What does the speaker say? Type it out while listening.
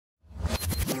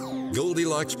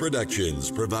Goldylocks Productions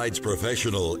provides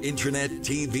professional internet,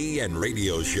 TV, and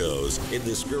radio shows in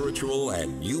the spiritual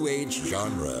and New Age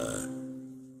genre.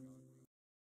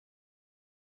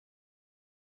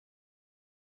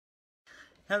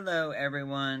 Hello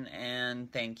everyone, and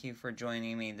thank you for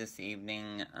joining me this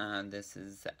evening. This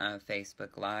is a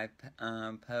Facebook Live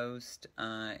post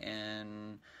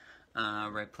in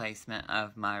replacement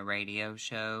of my radio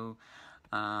show.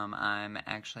 I'm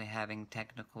actually having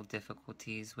technical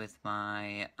difficulties with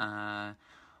my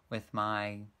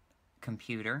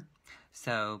computer,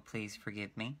 so please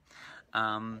forgive me.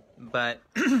 But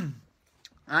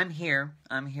I'm here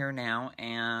now,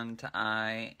 and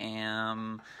I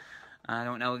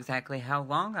don't know exactly how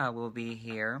long I will be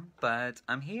here, but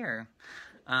I'm here.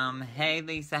 Hey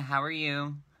Lisa, how are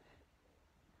you?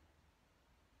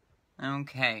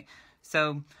 Okay,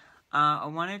 so I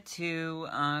wanted to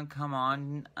come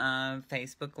on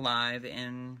Facebook Live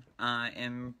in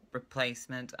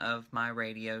replacement of my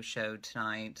radio show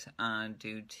tonight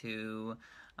due to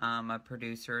my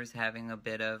producers having a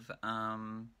bit of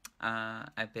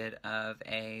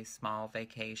a small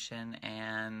vacation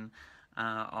and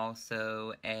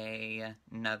also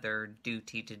another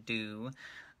duty to do.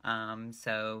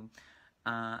 So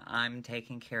I'm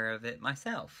taking care of it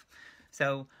myself.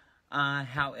 So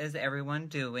how is everyone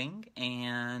doing?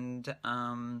 And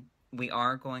we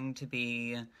are going to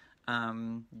be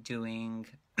doing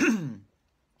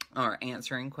or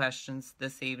answering questions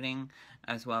this evening,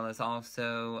 as well as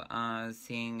also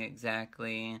seeing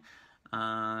exactly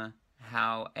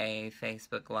how a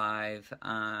Facebook Live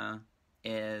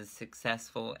is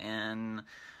successful in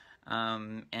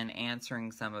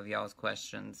answering some of y'all's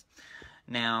questions.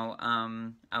 Now,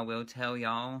 I will tell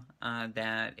y'all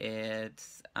that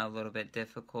it's a little bit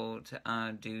difficult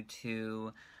due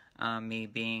to me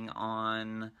being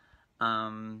on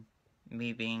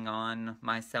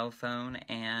my cell phone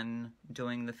and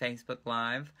doing the Facebook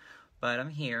Live, but I'm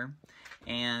here,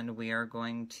 and we are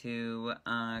going to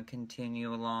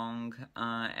continue along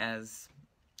as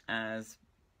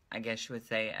I guess you would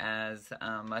say as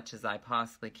much as I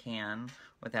possibly can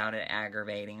without it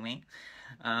aggravating me.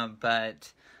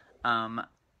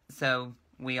 So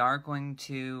we are going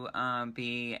to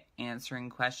be answering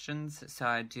questions. So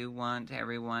I do want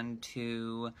everyone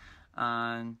to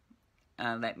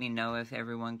let me know if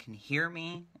everyone can hear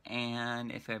me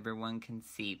and if everyone can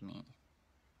see me.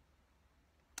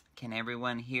 Can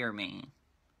everyone hear me?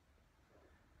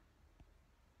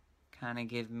 Kind of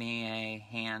give me a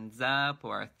hands up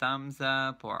or a thumbs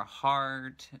up or a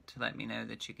heart to let me know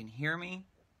that you can hear me.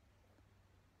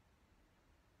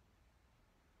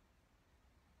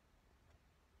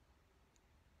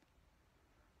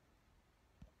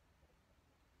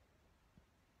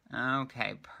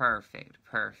 Okay, perfect.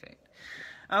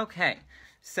 Okay,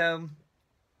 so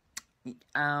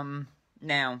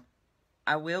now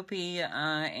I will be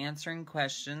answering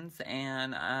questions,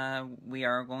 and we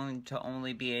are going to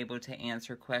only be able to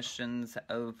answer questions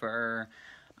over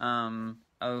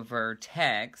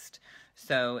text.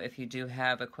 So if you do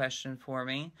have a question for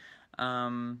me,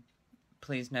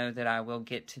 please know that I will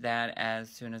get to that as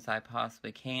soon as I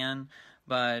possibly can.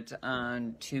 But I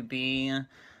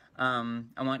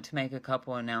want to make a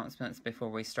couple announcements before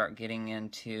we start getting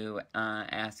into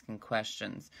asking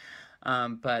questions.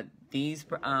 But these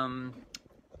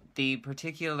the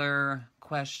particular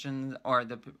questions or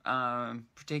the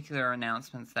particular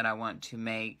announcements that I want to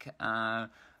make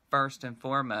first and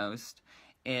foremost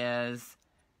is,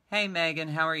 hey Megan,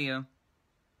 how are you?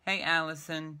 Hey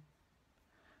Allison.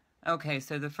 Okay,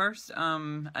 so the first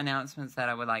announcements that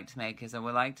I would like to make is I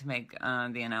would like to make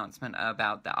the announcement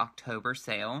about the October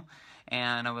sale,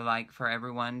 and I would like for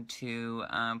everyone to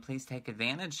please take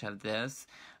advantage of this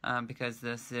because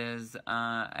this is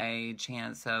a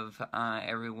chance of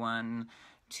everyone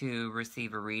to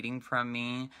receive a reading from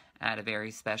me at a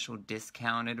very special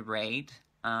discounted rate,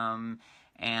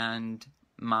 and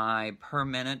my per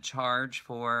minute charge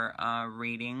for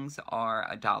readings are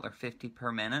 $1.50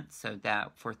 per minute, so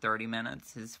that for 30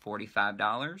 minutes is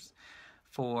 $45.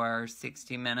 For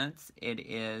 60 minutes it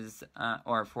is,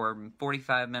 or for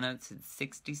 45 minutes it's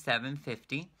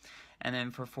 $67.50, and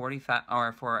then for 45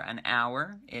 or for an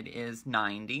hour it is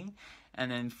 $90,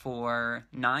 and then for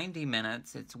 90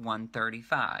 minutes it's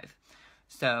 $135.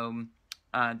 So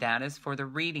that is for the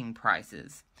reading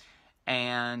prices.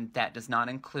 And that does not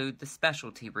include the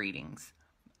specialty readings.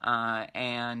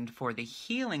 And for the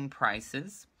healing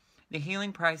prices are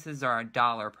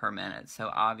 $1 per minute. So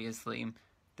obviously,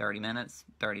 30 minutes,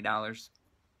 $30,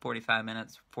 45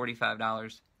 minutes,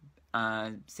 $45,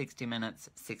 60 minutes,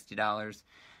 $60,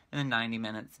 and then 90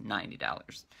 minutes,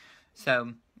 $90.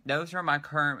 So those are my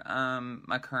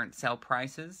current sale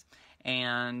prices,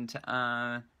 and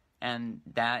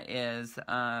that is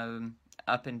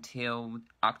up until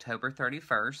October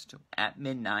 31st at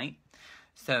midnight.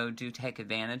 So do take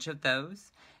advantage of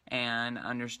those, and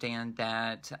understand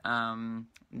that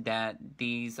that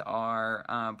these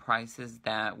are prices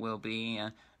that will be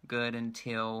good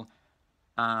until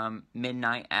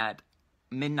midnight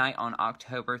on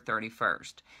October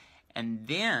 31st. And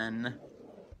then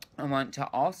I want to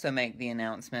also make the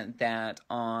announcement that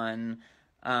on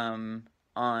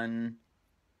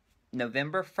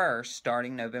November 1st,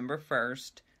 starting November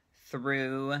 1st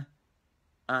through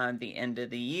the end of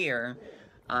the year,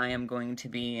 I am going to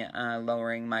be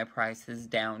lowering my prices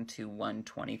down to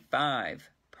 $125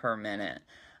 per minute.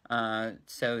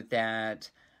 So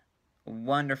that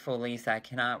wonderful, Lisa, I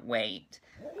cannot wait.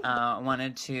 I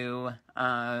wanted to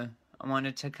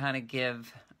kind of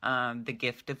give the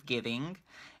gift of giving,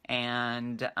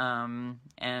 and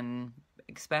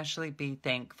especially be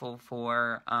thankful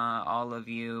for all of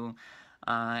you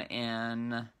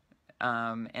in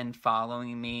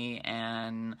following me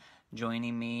and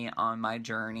joining me on my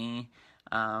journey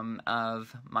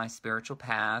of my spiritual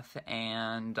path,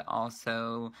 and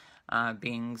also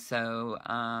being so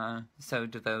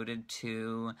devoted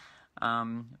to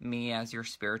me as your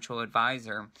spiritual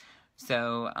advisor.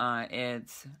 So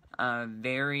I'm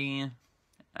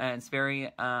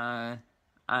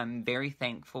very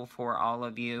thankful for all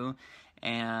of you,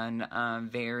 and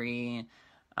very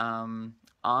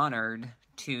honored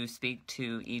to speak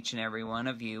to each and every one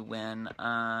of you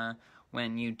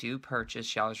when you do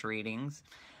purchase y'all's readings.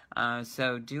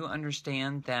 So do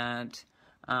understand that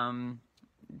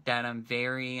that I'm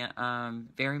very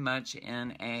much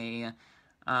in a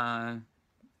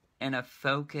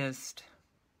focused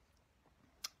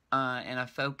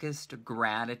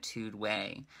gratitude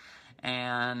way,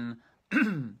 and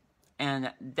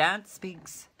and that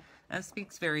speaks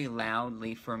very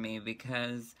loudly for me,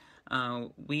 because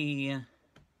we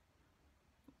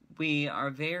are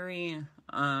very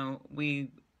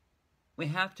we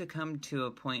have to come to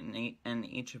a point in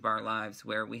each of our lives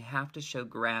where we have to show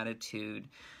gratitude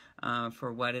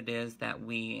for what it is that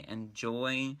we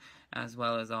enjoy, as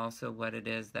well as also what it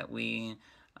is that we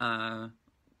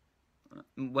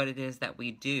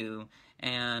do.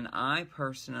 And I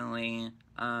personally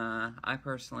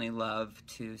love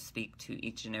to speak to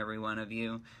each and every one of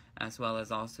you, as well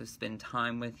as also spend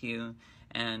time with you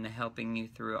and helping you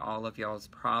through all of y'all's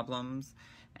problems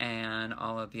and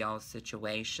all of y'all's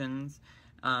situations.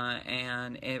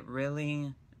 And it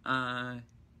really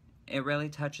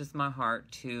touches my heart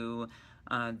to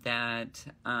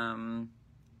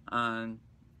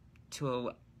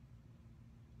to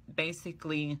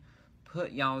basically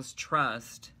put y'all's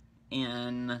trust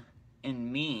in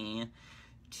me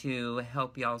to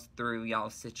help y'all through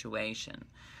y'all's situation.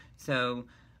 So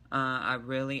I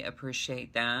really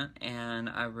appreciate that, and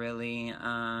I really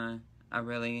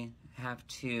have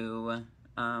to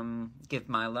give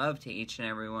my love to each and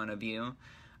every one of you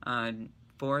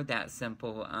for that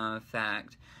simple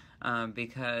fact,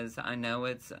 because I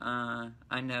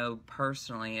know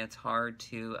personally it's hard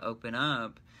to open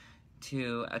up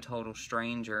to a total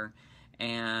stranger,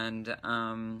 and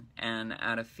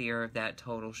out of fear of that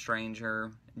total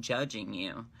stranger judging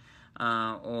you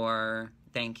or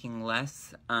thinking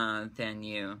less than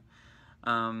you.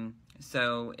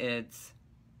 So it's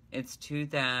to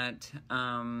that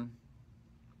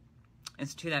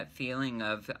feeling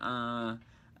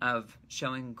of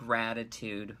showing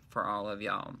gratitude for all of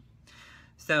y'all.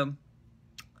 So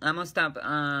I'm gonna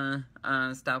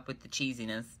stop with the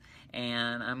cheesiness,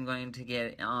 and I'm going to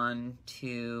get on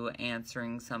to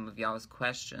answering some of y'all's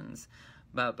questions.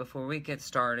 But before we get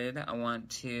started, I want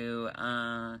to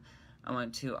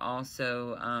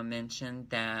also mention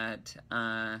that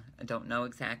I don't know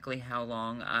exactly how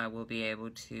long I will be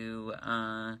able to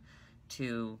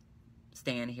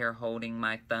stand here holding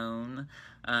my phone,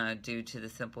 due to the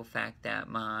simple fact that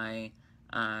my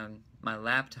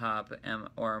laptop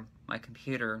or my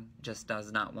computer just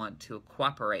does not want to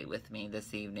cooperate with me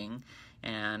this evening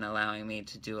and allowing me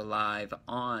to do a live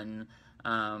on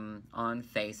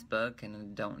Facebook, and I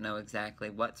don't know exactly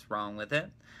what's wrong with it.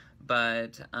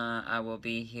 But I will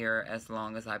be here as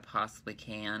long as I possibly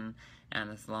can, and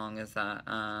as long as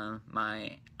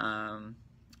my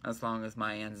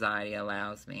anxiety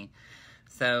allows me.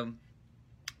 So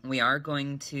we are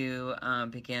going to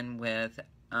begin with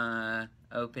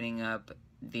opening up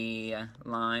the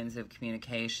lines of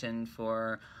communication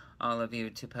for all of you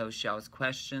to post y'all's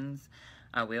questions.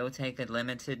 I will take a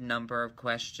limited number of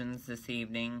questions this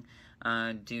evening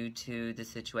due to the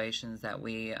situations that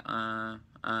we are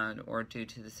or due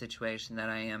to the situation that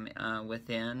I am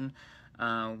within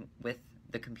with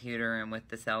the computer and with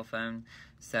the cell phone.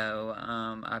 So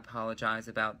I apologize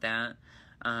about that.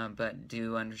 But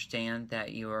do understand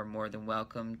that you are more than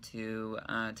welcome to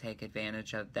take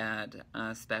advantage of that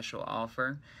special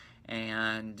offer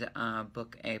and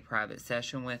book a private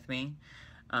session with me.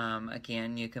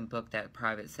 Again, you can book that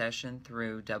private session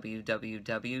through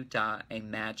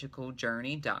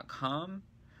www.amagicaljourney.com,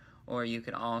 or you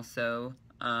can also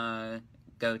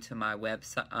go to my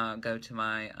website, go to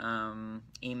my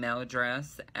email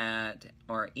address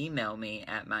or email me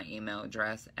at my email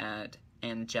address at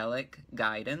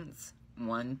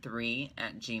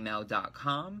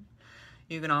angelicguidance13@gmail.com.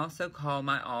 You can also call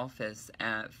my office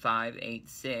at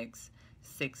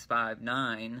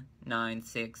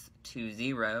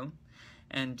 586-659-9620,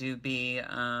 and do be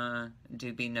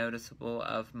noticeable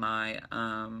of my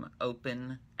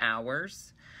open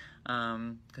hours,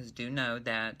 because do know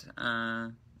that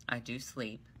I do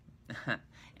sleep,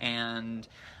 and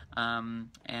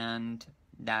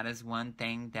that is one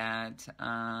thing that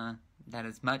that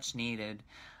is much needed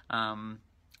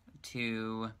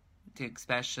to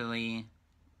especially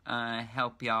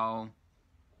help y'all,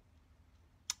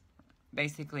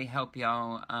 basically help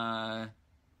y'all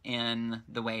in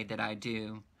the way that I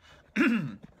do.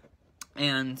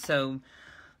 And so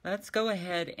let's go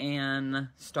ahead and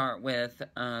start with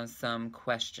some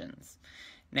questions.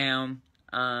 Now,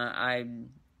 I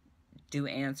do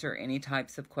answer any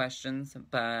types of questions,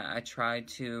 but I try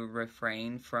to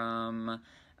refrain from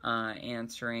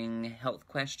answering health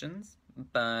questions,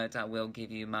 but I will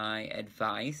give you my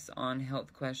advice on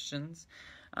health questions.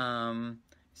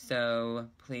 So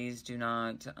please do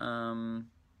not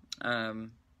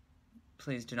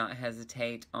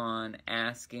hesitate on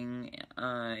asking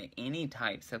any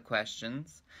types of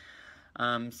questions.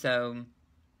 So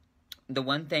the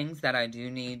one things that I do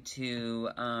need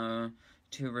to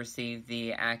receive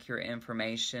the accurate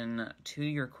information to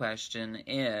your question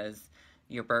is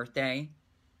your birthday,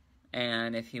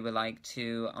 and if you would like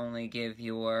to only give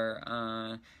your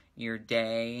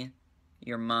day,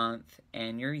 your month,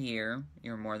 and your year,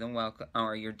 you're more than welcome,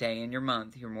 or your day and your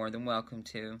month, you're more than welcome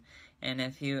to. And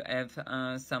if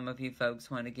some of you folks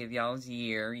want to give y'all's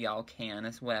year, y'all can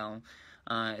as well.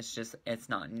 It's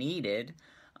not needed.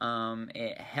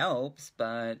 It helps,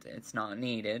 but it's not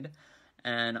needed.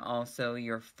 And also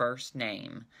your first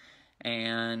name,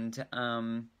 and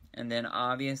then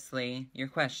obviously your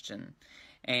question.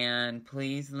 And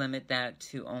please limit that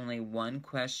to only one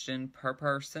question per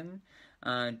person,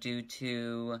 due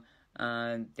to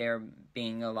there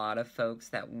being a lot of folks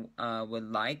that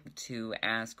would like to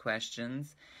ask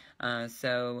questions.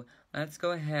 So let's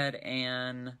go ahead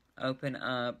and open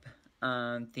up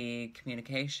the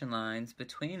communication lines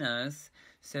between us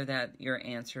so that your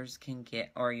answers can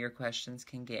get, or your questions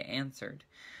can get answered.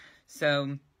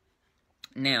 So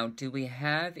now, do we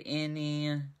have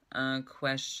any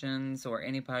questions, or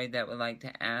anybody that would like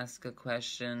to ask a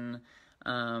question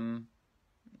now?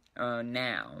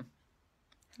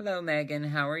 Hello, Megan.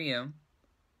 How are you?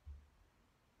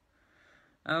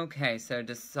 Okay, so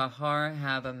does Sahara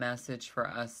have a message for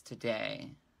us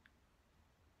today?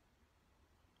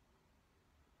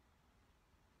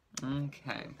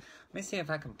 Okay. Let me see if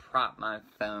I can prop my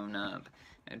phone up.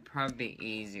 It'd probably be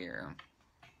easier.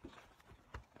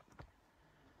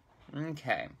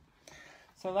 Okay.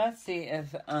 So let's see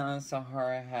if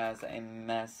Sahara has a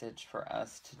message for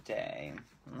us today.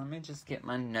 Let me just get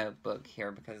my notebook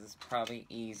here, because it's probably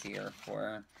easier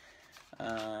for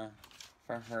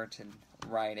her to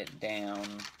write it down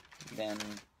than...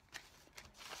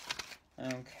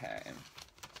 Okay.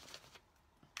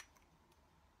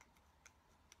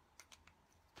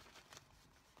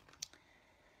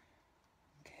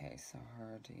 Okay,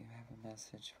 Sahara, do you have a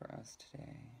message for us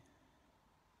today?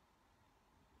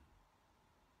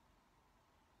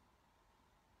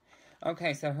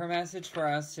 Okay, so her message for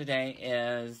us today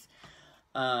is,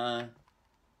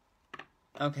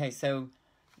 okay, so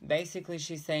basically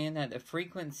she's saying that the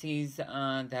frequencies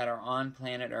that are on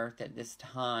planet Earth at this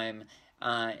time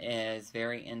is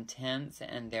very intense,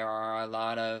 and there are a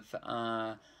lot of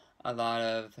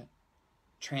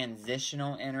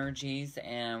transitional energies.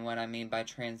 And what I mean by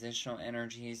transitional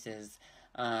energies is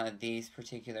these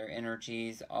particular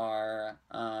energies are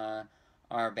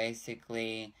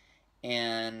basically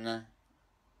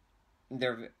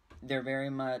they're very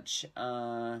much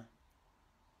in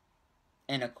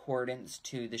accordance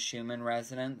to the Schumann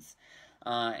resonance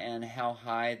and how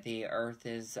high the Earth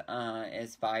is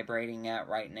vibrating at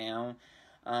right now.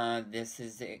 This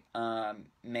is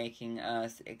making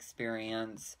us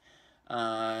experience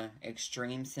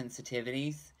extreme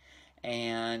sensitivities,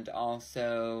 and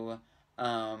also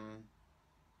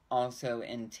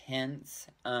intense,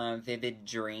 vivid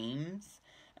dreams,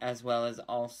 as well as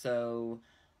also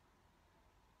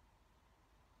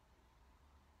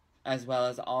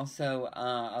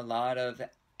a lot of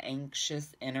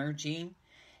anxious energy,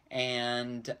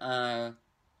 and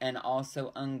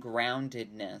also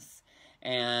ungroundedness.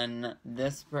 And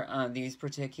these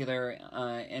particular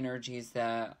energies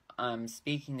that I'm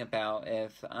speaking about,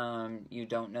 if you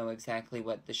don't know exactly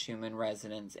what the Schumann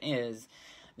resonance is,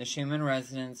 the Schumann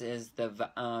resonance is the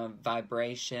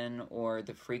vibration or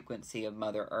the frequency of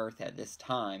Mother Earth at this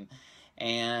time.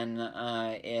 And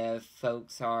if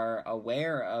folks are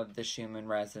aware of the Schumann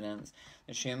resonance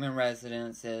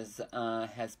is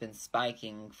has been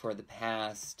spiking for the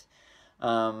past.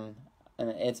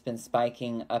 It's been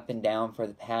spiking up and down for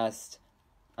the past,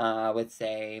 I would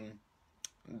say,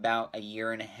 about a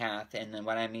year and a half. And then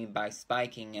what I mean by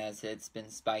spiking is it's been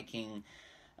spiking,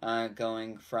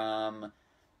 going from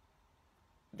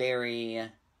very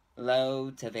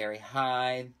low to very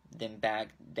high, then back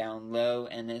down low,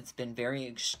 and it's been very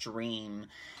extreme,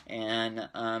 and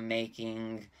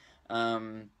making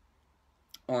in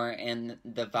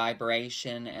the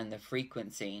vibration and the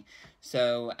frequency.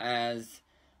 So as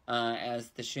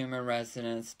the Schumann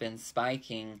resonance been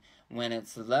spiking, when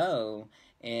it's low,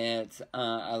 it's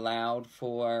allowed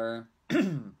for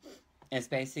it's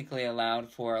basically allowed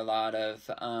for a lot of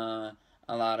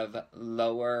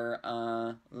lower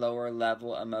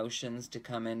level emotions to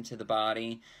come into the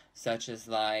body, such as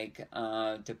like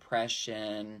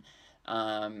depression,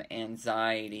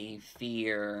 anxiety,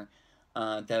 fear,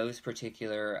 those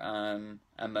particular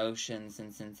emotions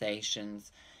and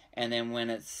sensations. And then when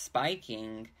it's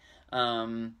spiking,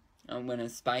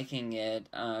 it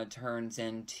turns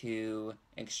into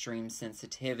extreme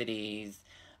sensitivities,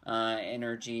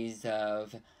 energies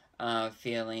of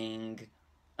feeling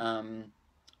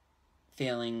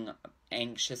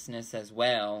anxiousness, as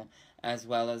well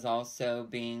as also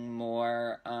being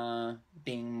more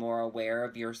aware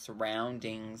of your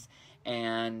surroundings,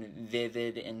 and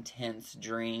vivid, intense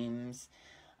dreams,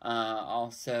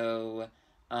 also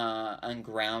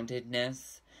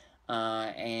ungroundedness,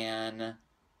 and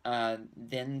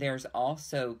then there's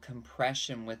also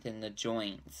compression within the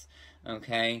joints,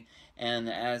 okay? And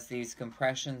as these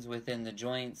compressions within the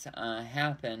joints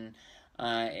happen,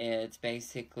 it's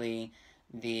basically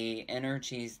the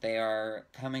energies, they are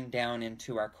coming down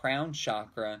into our crown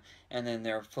chakra, and then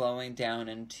they're flowing down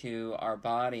into our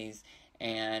bodies,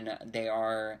 and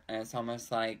it's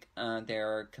almost like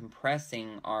they're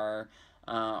compressing our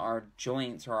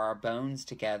joints or our bones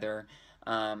together,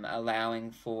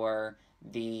 allowing for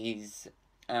these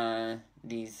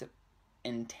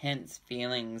intense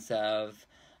feelings of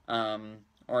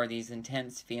these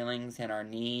intense feelings in our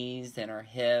knees and our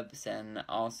hips, and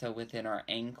also within our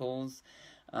ankles,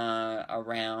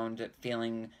 around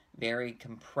feeling very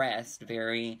compressed,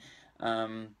 very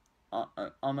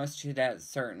almost to that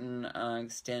certain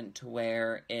extent to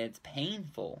where it's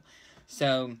painful.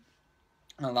 So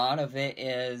a lot of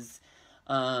it's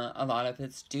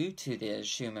due to the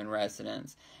Schumann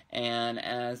resonance. And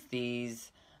as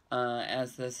this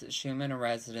Schumann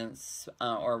resonance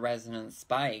or resonance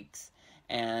spikes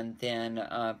and then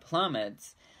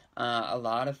plummets, a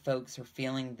lot of folks are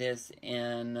feeling this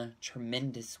in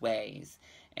tremendous ways,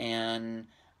 and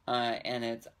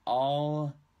it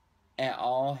all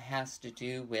has to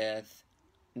do with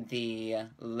the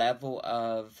level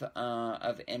of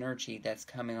energy that's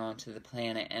coming onto the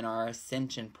planet, and our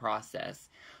ascension process.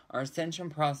 Our ascension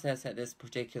process at this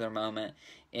particular moment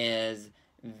is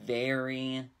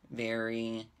very,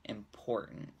 very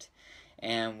important.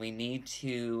 And we need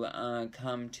to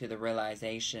come to the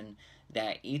realization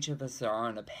that each of us are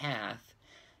on a path.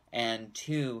 And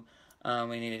two,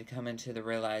 we need to come into the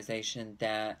realization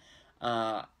that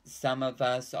some of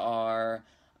us are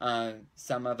on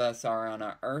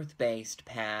an earth-based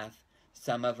path.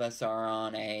 Some of us are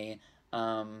on a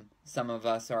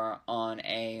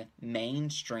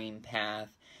mainstream path,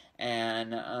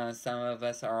 and some of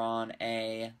us are on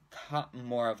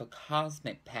more of a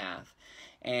cosmic path.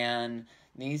 And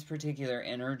these particular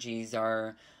energies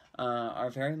are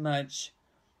very much,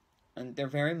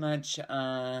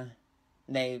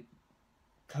 they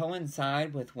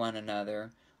coincide with one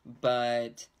another,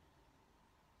 but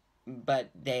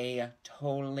they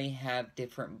totally have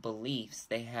different beliefs.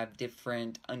 They have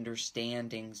different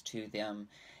understandings to them.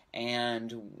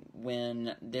 And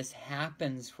when this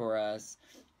happens for us,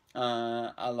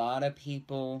 a lot of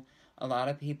people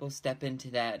step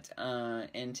into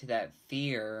that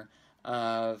fear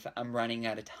of, I'm running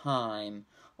out of time,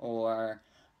 or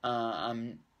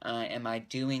I'm am I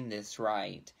doing this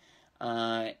right?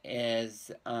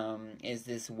 Is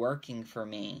this working for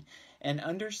me? And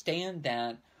understand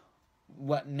that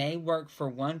what may work for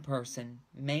one person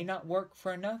may not work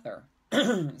for another.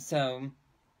 So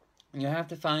you have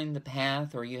to find the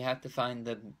path, or you have to find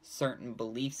the certain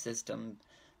belief system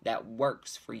that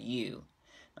works for you.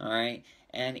 All right?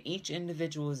 And each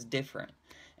individual is different.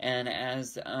 And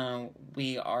as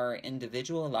we are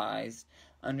individualized,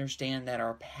 understand that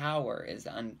our power is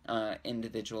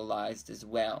individualized as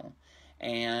well.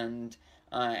 And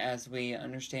as we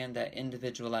understand that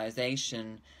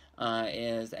individualization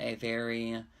is a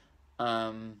very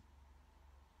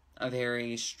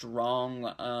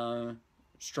strong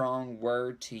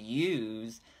word to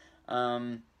use,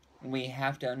 we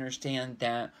have to understand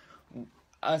that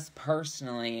us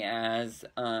personally, as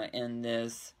in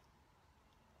this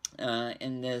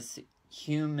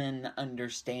human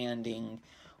understanding,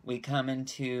 we come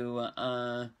into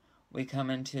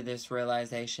this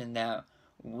realization that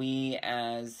we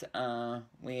as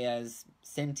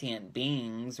sentient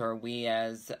beings, or we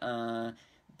as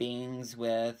beings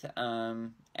with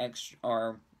extra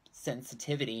or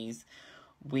sensitivities,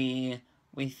 we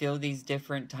feel these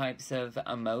different types of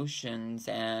emotions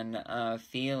and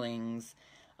feelings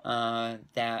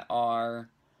that are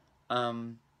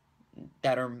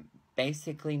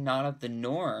basically not of the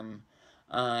norm,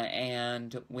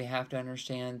 and we have to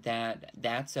understand that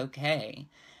that's okay,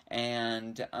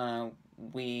 and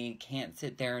we can't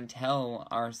sit there and tell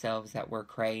ourselves that we're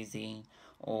crazy,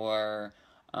 or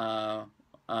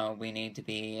we need to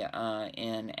be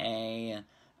in a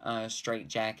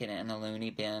straitjacket and a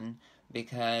loony bin,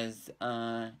 because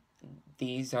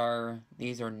these are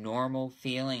normal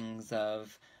feelings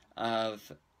of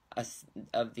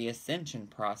the ascension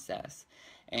process.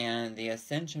 And the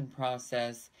ascension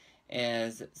process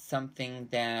is something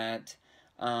that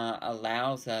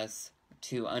allows us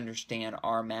to understand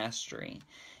our mastery.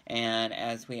 And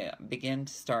as we begin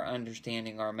to start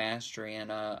understanding our mastery in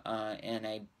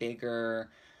a bigger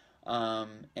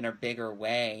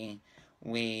way,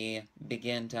 we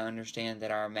begin to understand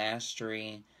that our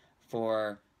mastery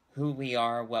for who we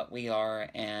are, what we are,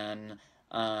 and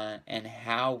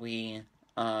how we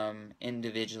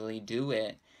individually do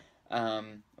it,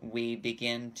 we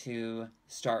begin to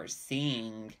start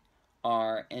seeing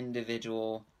our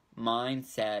individual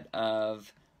mindset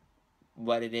of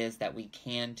what it is that we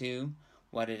can do,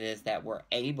 what it is that we're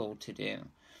able to do.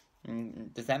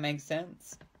 Does that make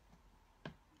sense?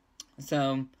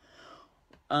 So,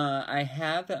 I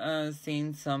have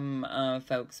seen some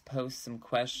folks post some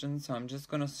questions, so I'm just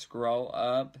going to scroll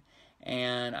up,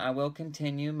 and I will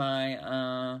continue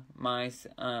my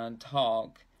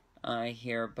talk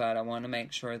here, but I want to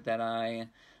make sure that I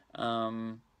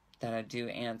do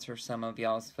answer some of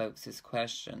y'all's folks'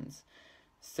 questions.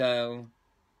 So,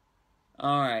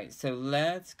 alright, so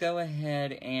let's go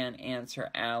ahead and answer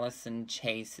Allison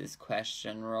Chase's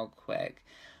question real quick.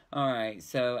 Alright,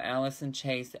 so Allison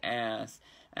Chase asks,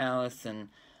 Allison,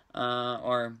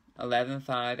 or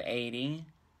 11580,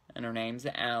 and her name's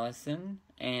Allison,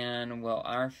 and will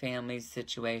our family's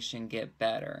situation get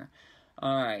better?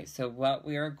 Alright, so what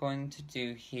we are going to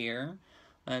do here,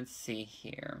 let's see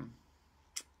here.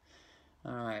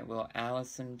 Alright, will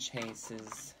Allison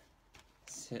Chase's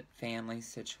family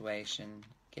situation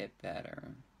get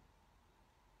better?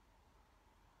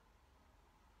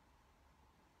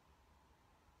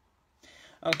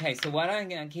 Okay, so what I'm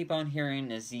going to keep on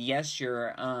hearing is, yes,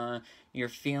 your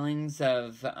feelings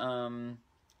of,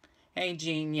 hey,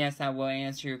 Jean, yes, I will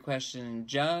answer your question in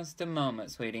just a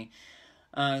moment, sweetie.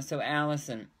 So,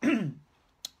 Allison,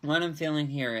 what I'm feeling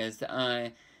here is,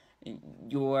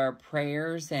 your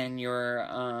prayers and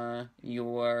your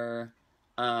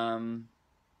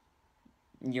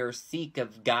seek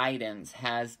of guidance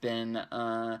has been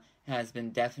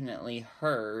definitely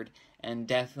heard, and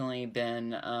definitely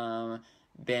been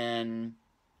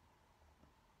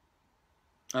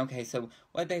okay. So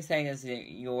what they say is that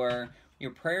your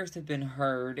prayers have been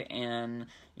heard, and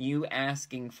you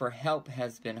asking for help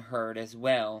has been heard as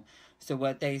well. So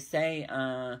what they say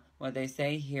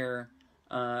here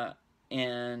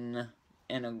in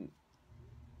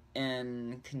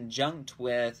conjunct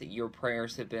with your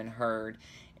prayers have been heard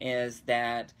is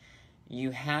that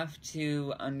you have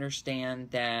to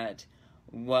understand that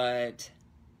what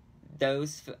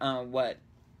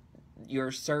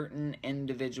your certain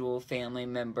individual family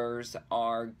members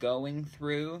are going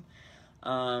through,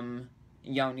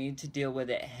 y'all need to deal with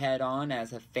it head on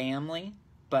as a family,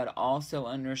 but also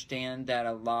understand that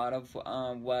a lot of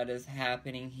what is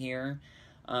happening here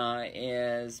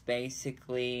is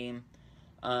basically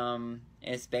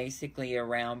It's basically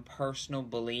around personal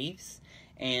beliefs,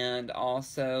 and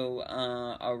also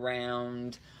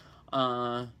around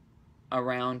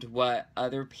what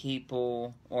other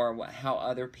people, or how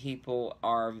other people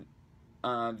are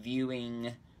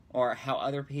viewing, or how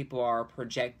other people are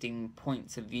projecting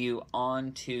points of view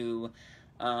onto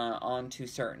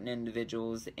certain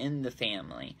individuals in the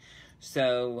family.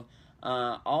 So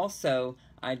also,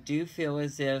 I do feel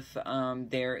as if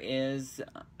there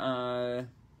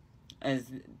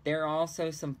are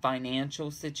also some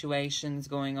financial situations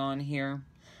going on here,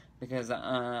 because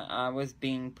I was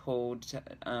being pulled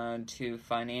to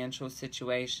financial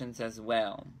situations as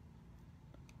well.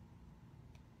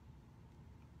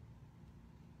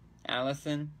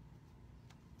 Allison?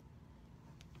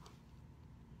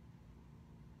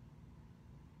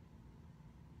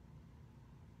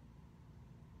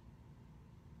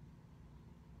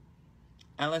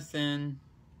 Allison?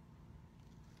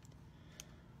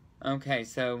 Okay,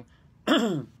 so,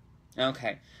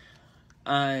 okay.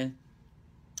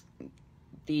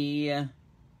 The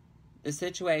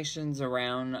situations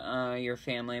around your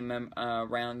family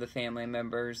around the family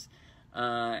members,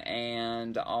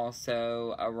 and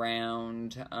also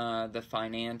around the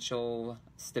financial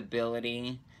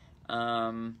stability,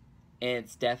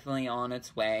 it's definitely on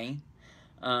its way.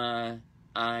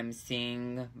 I'm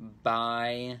seeing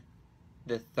by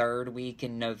the third week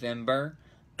in November,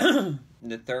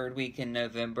 the third week in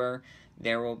November,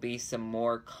 there will be some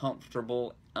more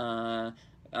comfortable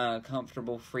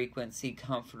frequency,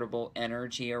 comfortable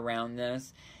energy around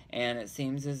this, and it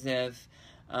seems as if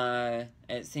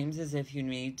you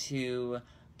need to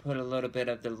put a little bit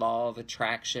of the law of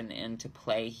attraction into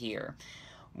play here.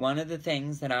 One of the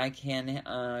things that I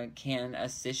can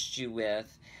assist you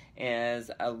with is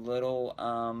a little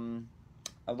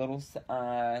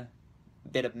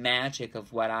bit of magic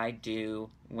of what I do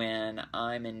when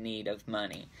I'm in need of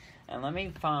money. And let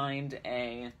me find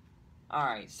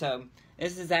alright, so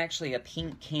this is actually a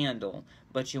pink candle,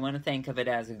 but you want to think of it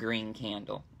as a green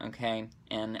candle, okay?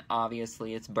 And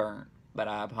obviously it's burnt, but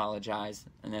I apologize,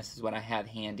 and this is what I have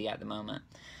handy at the moment.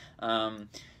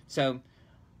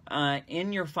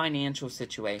 In your financial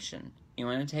situation, you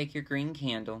want to take your green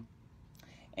candle,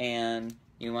 and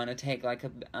you want to take like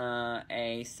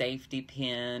a safety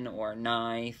pin or a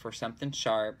knife or something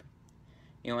sharp.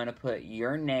 You want to put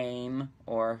your name,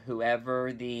 or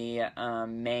whoever the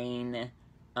main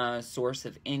source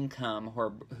of income,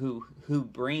 or who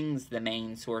brings the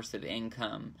main source of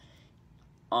income,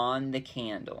 on the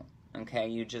candle. Okay,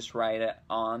 you just write it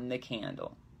on the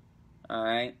candle.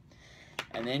 Alright?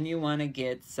 And then you want to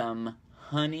get some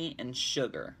honey and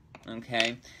sugar.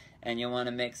 Okay? And you want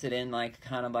to mix it in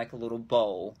kind of like a little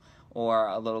bowl or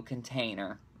a little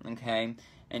container. Okay?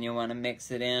 And you want to mix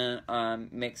it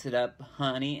up,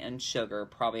 honey and sugar,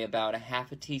 probably about a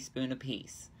half a teaspoon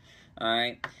apiece.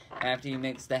 Alright? After you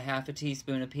mix the half a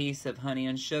teaspoon apiece of honey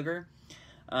and sugar,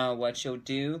 what you'll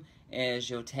do is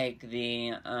you'll take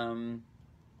the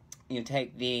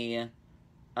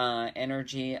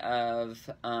energy of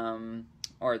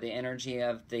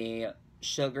the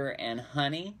sugar and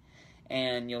honey,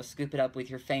 and you'll scoop it up with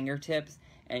your fingertips,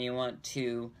 and you want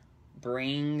to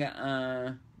bring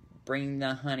the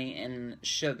honey and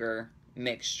sugar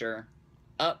mixture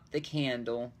up the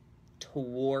candle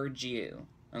towards you,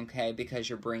 okay, because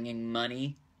you're bringing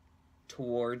money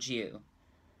towards you,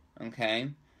 okay,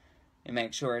 and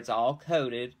make sure it's all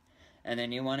coated. And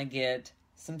then you want to get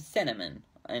some cinnamon,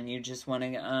 and you just want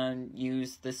to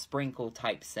use the sprinkle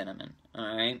type cinnamon,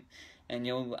 alright, and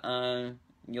you'll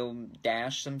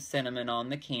dash some cinnamon on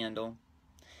the candle,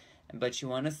 but you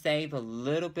want to save a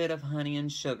little bit of honey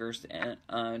and sugars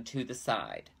to the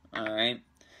side, alright.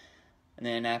 And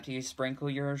then after you sprinkle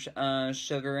your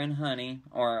sugar and honey,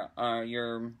 or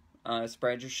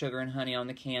spread your sugar and honey on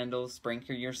the candle,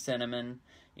 sprinkle your cinnamon,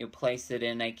 you'll place it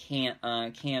in a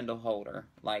candle holder,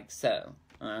 like so,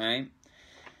 alright.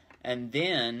 And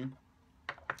then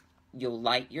you'll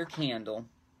light your candle,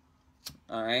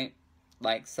 alright,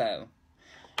 like so.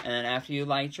 And then after you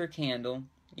light your candle,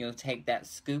 you'll take that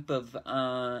scoop of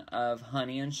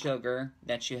honey and sugar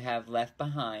that you have left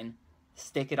behind,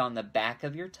 stick it on the back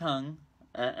of your tongue,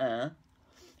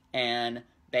 and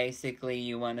basically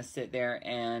you want to sit there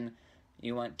and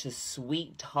you want to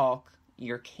sweet talk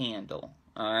your candle,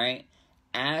 alright?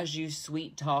 As you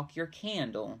sweet talk your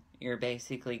candle, you're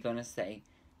basically going to say,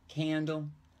 "Candle,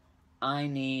 I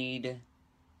need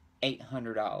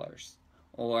 $800,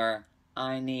 or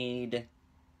I need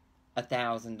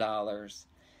 $1,000,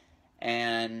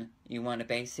 and you want to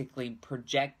basically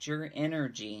project your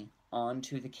energy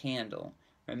onto the candle.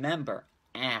 Remember,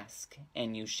 ask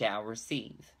and you shall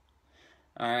receive.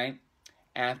 Alright?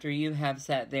 After you have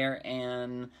sat there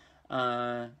and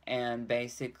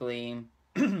basically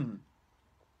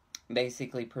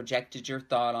basically projected your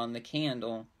thought on the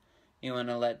candle, you want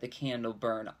to let the candle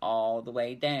burn all the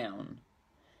way down.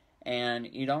 And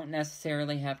you don't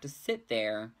necessarily have to sit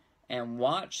there and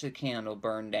watch the candle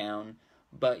burn down,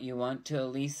 but you want to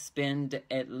at least spend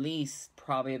at least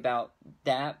probably about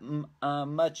that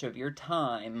much of your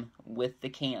time with the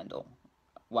candle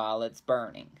while it's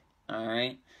burning.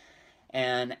 Alright?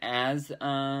 And as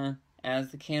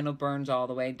the candle burns all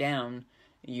the way down,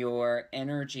 your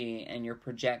energy and your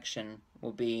projection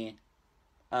will be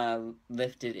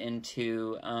lifted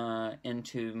into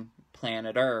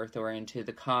planet Earth or into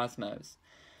the cosmos.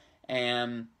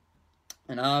 And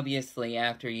obviously,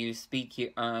 after you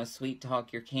sweet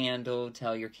talk your candle,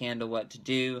 tell your candle what to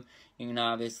do, you can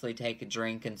obviously take a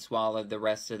drink and swallow the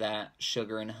rest of that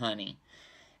sugar and honey.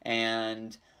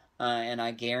 And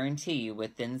I guarantee you,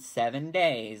 within 7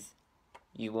 days,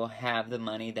 you will have the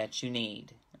money that you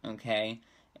need. Okay?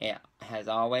 It has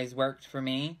always worked for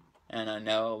me, and I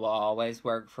know it will always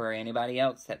work for anybody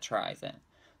else that tries it.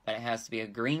 But it has to be a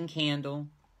green candle.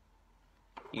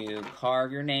 You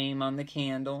carve your name on the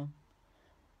candle,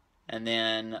 and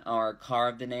then, or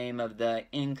carve the name of the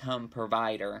income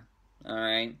provider,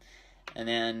 alright? And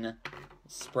then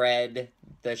spread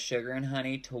the sugar and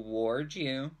honey towards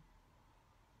you,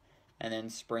 and then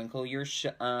sprinkle your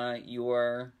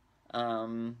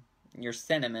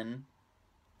cinnamon,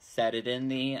 set it in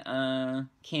the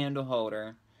candle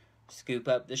holder, scoop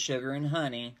up the sugar and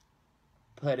honey,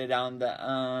 put it on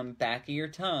the back of your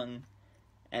tongue,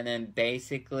 and then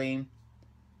basically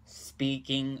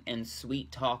speaking and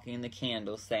sweet talking the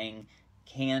candle, saying,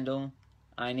 "Candle,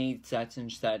 I need such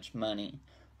and such money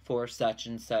for such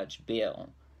and such bill.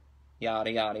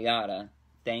 Yada, yada, yada.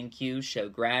 Thank you, show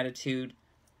gratitude."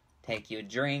 Take you a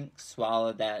drink,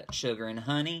 swallow that sugar and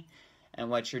honey,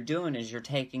 and what you're doing is you're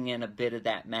taking in a bit of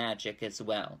that magic as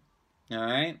well.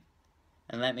 Alright?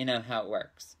 And let me know how it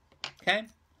works. Okay?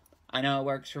 I know it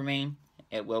works for me.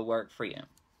 It will work for you.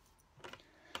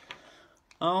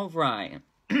 Alright.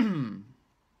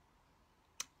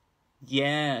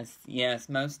 Yes,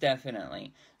 most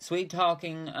definitely. Sweet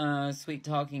talking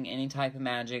any type of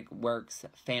magic works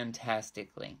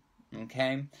fantastically.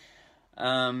 Okay?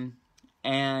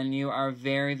 And you are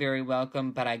very, very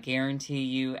welcome, but I guarantee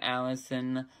you,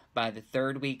 Allison, by the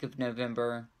 3rd week of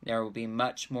November, there will be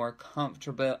much more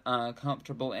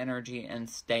comfortable energy and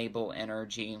stable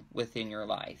energy within your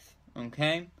life.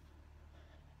 Okay?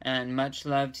 And much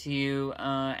love to you,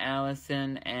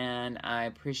 Allison, and I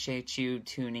appreciate you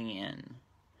tuning in.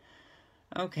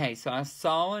 Okay, so I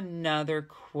saw another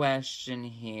question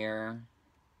here.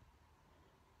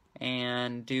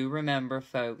 And do remember,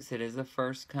 folks, it is a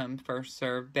first come, first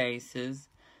served basis.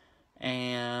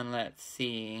 And let's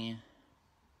see.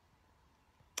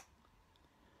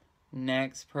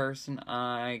 Next person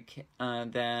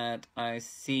that I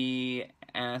see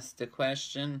asked a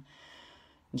question,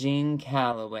 Jean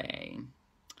Calloway.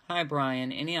 Hi,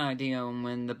 Bryan. Any idea on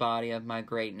when the body of my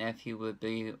great nephew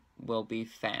will be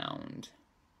found?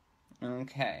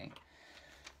 Okay.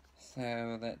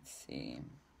 So let's see.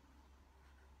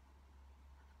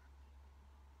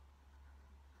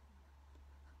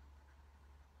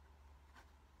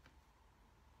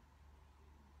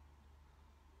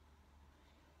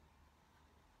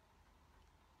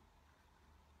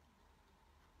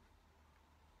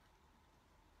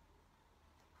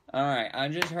 Alright, I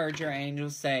just heard your angel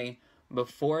say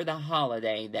before the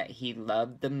holiday that he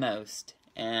loved the most,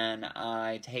 and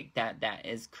I take that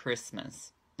is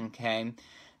Christmas, okay?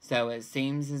 So it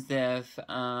seems as if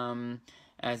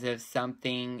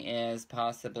something is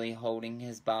possibly holding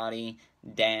his body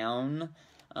down,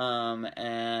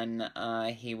 and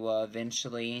he will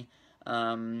eventually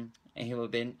come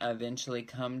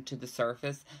to the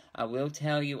surface. I will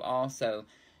tell you also,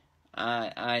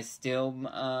 I still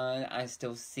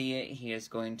see it. He is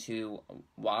going to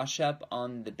wash up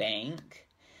on the bank,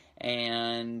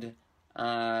 and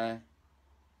alright,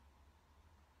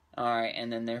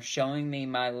 and then they're showing me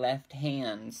my left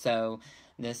hand. So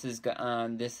this is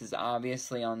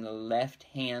obviously on the left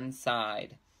hand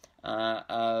side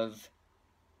on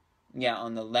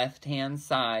the left hand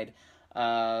side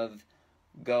of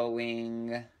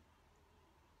going.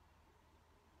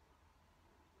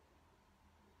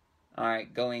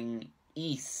 Alright, going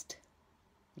east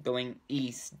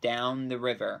down the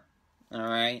river.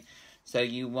 Alright, so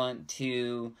you want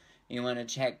to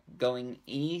check going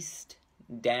east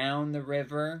down the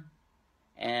river,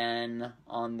 and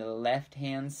on the left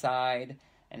hand side,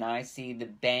 and I see the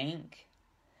bank,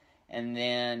 and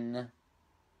then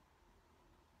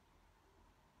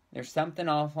there's something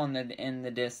off in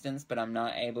the distance, but I'm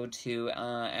not able to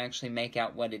actually make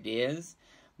out what it is.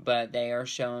 But they are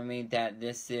showing me that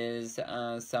this is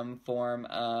some form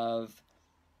of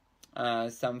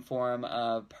personal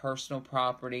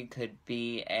property. Could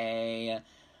be a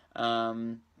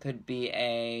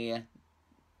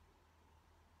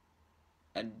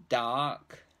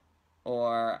dock,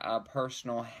 or a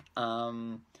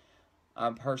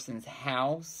person's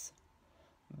house,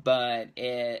 but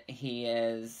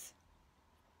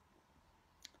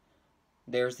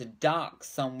there's a dock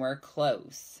somewhere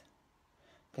close,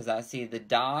 because I see the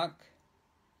dock,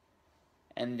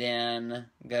 and then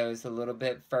goes a little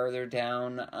bit further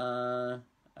down the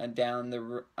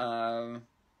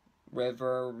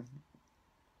river,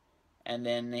 and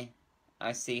then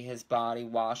I see his body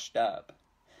washed up.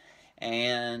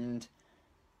 And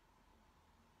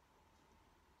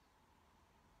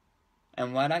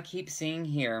what I keep seeing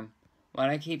here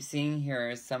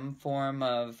is some form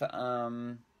of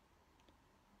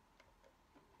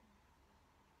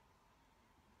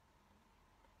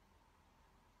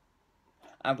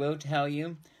I will tell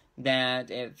you that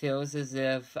it feels as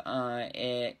if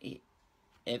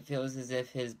it feels as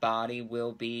if his body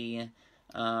will be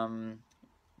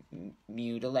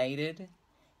mutilated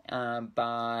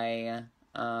by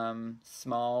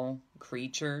small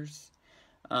creatures.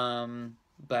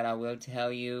 But I will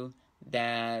tell you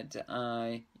that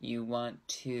you want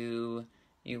to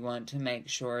make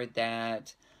sure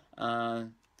that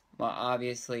well,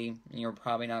 obviously you're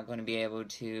probably not going to be able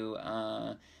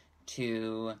to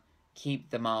keep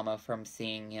the mama from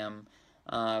seeing him,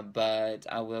 but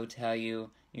I will tell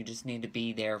you, you just need to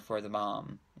be there for the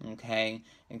mom, okay?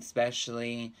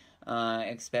 Especially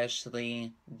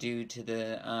due to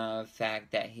the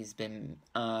fact that he's been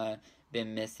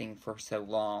missing for so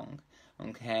long,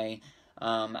 okay?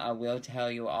 I will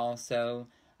tell you also,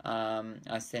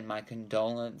 I send my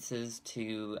condolences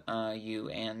to you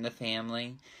and the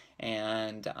family,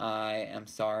 and I am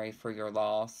sorry for your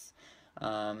loss.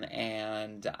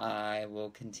 And I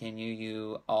will continue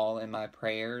you all in my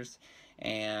prayers,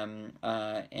 and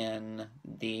in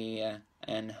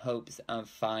hopes of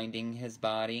finding his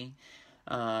body.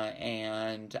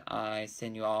 And I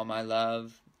send you all my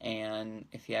love. And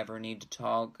if you ever need to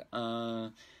talk,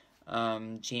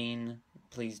 Jean,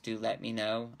 please do let me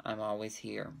know. I'm always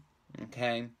here.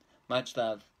 Okay? Much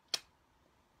love.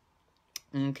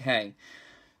 Okay.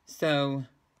 So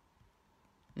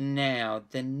now,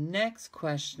 the next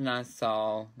question I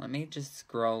saw, let me just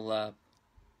scroll up.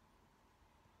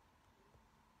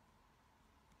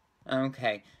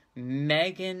 Okay,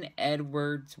 Megan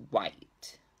Edwards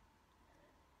White,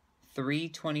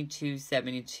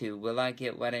 3/22/72. Will I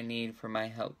get what I need for my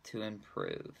health to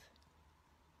improve?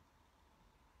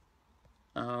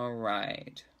 All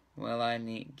right. Will I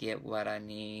get what I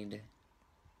need?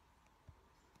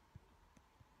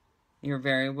 You're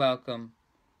very welcome.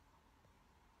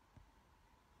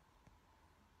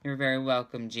 You're very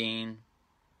welcome, Jean.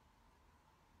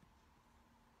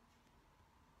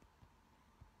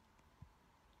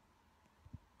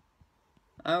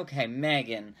 Okay,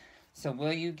 Megan. So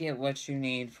will you get what you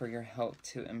need for your health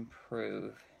to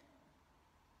improve?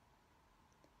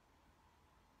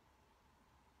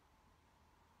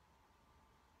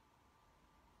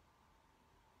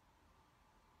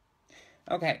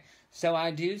 Okay, so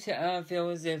I do feel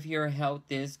as if your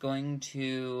health is going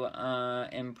to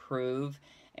improve.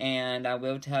 And I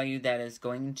will tell you that it's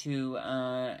going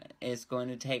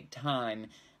to take time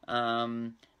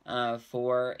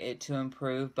for it to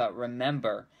improve. But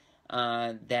remember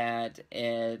that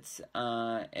it's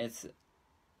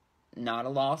not a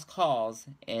lost cause.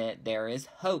 There is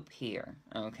hope here.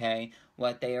 Okay,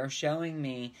 what they are showing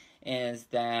me is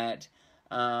that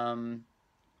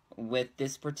with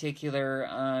this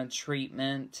particular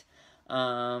treatment,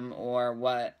 or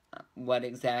what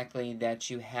exactly that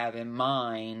you have in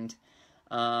mind,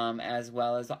 as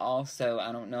well as also,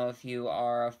 I don't know if you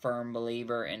are a firm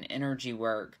believer in energy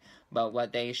work, but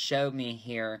what they showed me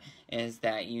here is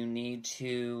that you need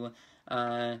to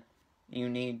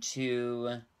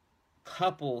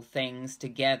couple things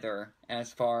together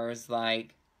as far as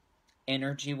like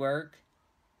energy work,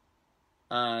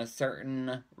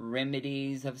 certain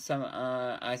remedies of some,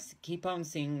 I keep on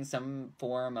seeing some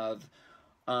form of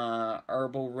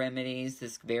herbal remedies.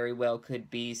 This very well could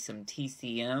be some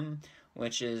TCM,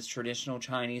 which is traditional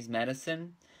Chinese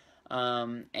medicine.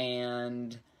 I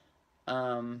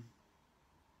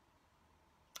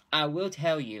will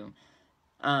tell you,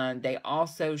 they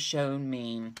also showed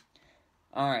me,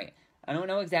 alright, I don't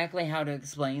know exactly how to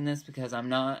explain this because I'm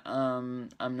not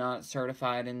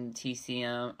certified in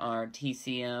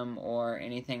TCM or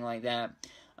anything like that.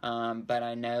 but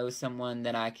I know someone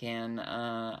that I can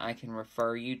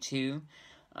refer you to.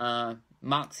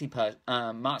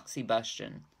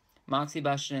 Moxibustion.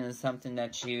 Moxibustion is something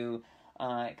that you,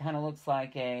 it kind of looks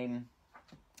like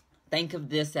think of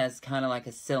this as kind of like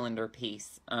a cylinder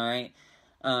piece, alright?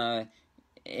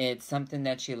 It's something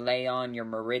that you lay on your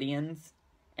meridians,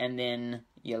 and then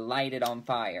you light it on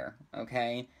fire,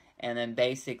 okay? And then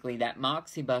basically that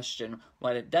moxibustion,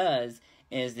 what it does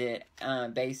is it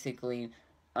basically,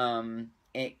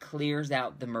 it clears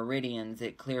out the meridians,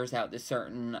 it clears out the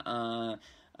certain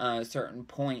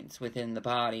points within the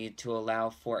body to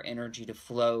allow for energy to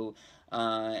flow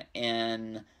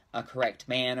in a correct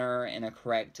manner, in a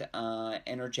correct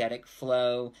energetic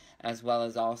flow, as well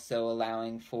as also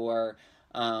allowing for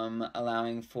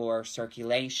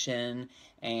circulation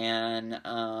and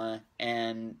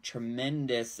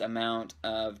tremendous amount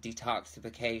of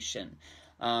detoxification.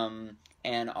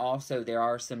 And also there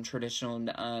are some traditional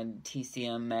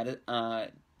TCM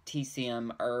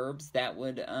herbs that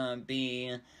would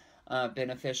be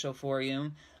beneficial for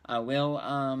you. I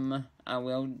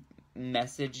will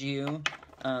message you.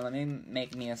 Let me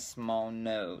make me a small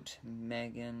note.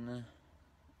 Megan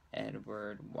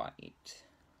Edward White.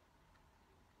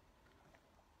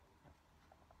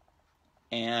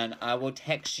 And I will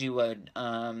text you a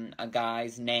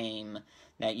guy's name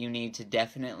that you need to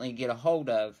definitely get a hold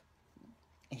of.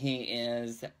 He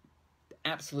is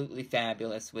absolutely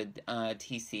fabulous with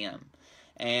TCM.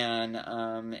 And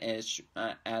is,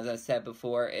 as I said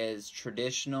before, is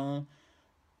traditional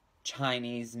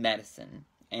Chinese medicine.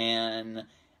 And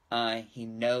he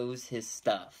knows his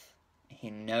stuff. He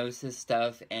knows his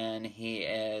stuff, and he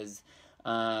is...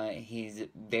 he's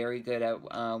very good at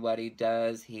what he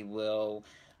does. He will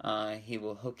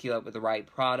hook you up with the right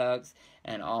products,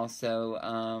 and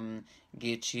also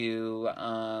get you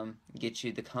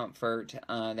the comfort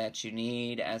that you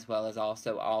need, as well as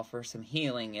also offer some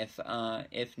healing if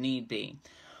need be.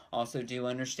 Also, do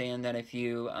understand that if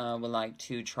you would like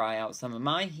to try out some of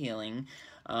my healing,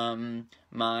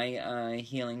 my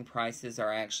healing prices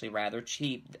are actually rather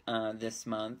cheap this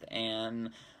month, and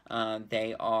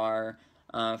they are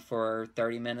for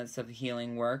 30 minutes of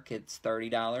healing work, it's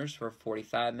 $30. For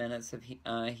 45 minutes of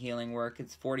healing work,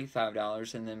 it's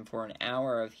 $45. And then for an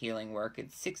hour of healing work,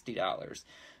 it's $60.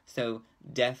 So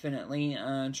definitely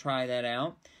try that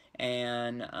out.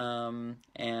 And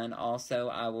also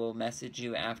I will message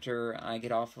you after I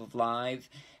get off of live,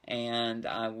 and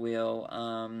I will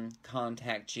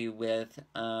contact you with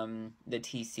the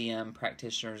TCM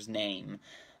practitioner's name.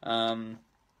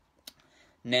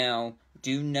 Now,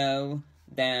 do know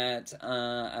that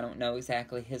I don't know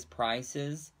exactly his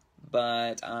prices,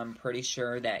 but I'm pretty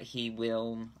sure that he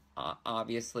will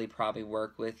obviously probably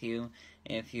work with you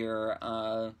if you're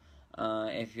a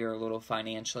little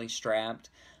financially strapped.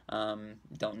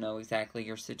 Don't know exactly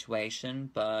your situation,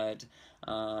 but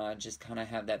just kind of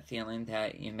have that feeling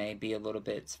that you may be a little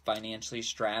bit financially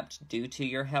strapped due to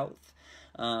your health.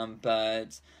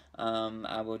 But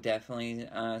I will definitely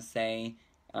say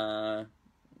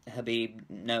Habib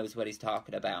knows what he's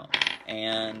talking about,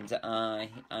 and I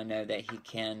know that he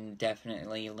can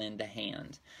definitely lend a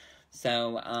hand.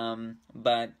 So,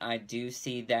 but I do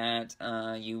see that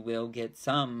you will get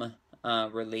some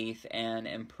relief and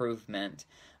improvement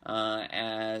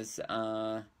as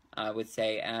I would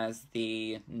say as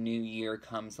the new year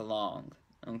comes along.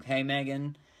 Okay,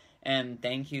 Megan? And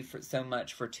thank you so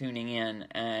much for tuning in,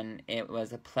 and it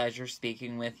was a pleasure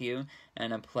speaking with you,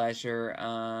 and a pleasure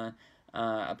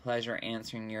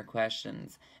answering your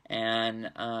questions.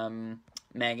 And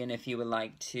Megan, if you would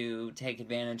like to take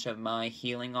advantage of my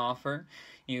healing offer,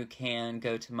 you can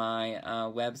go to my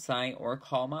website or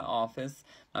call my office.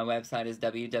 My website is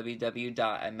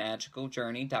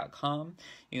www.amagicaljourney.com.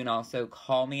 You can also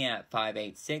call me at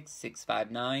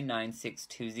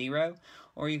 586-659-9620,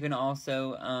 or you can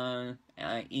also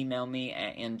email me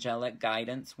at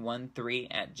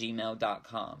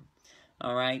angelicguidance13@gmail.com.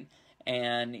 All right?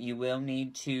 And you will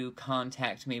need to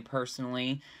contact me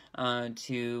personally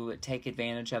to take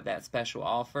advantage of that special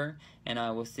offer, and I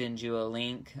will send you a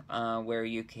link where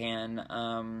you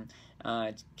can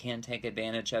take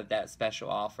advantage of that special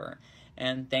offer.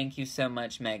 And thank you so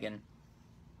much, Megan.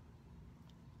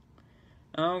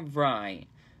 All right,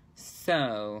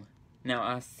 so now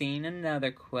I've seen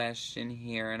another question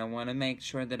here, and I want to make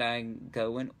sure that I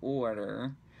go in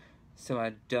order so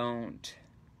I don't...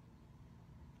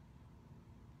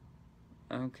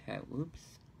 Okay,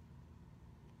 whoops.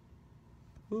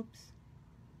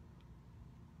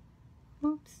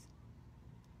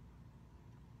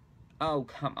 Oh,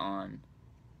 come on.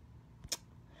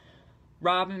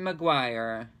 Robin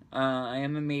McGuire, I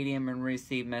am a medium and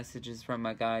receive messages from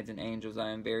my guides and angels. I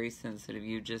am very sensitive.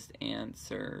 You just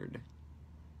answered.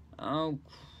 Oh,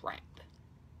 crap.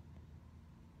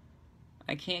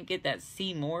 I can't get that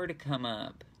see more to come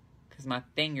up because my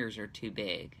fingers are too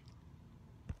big.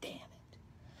 Damn it.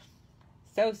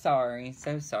 So sorry.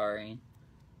 So sorry.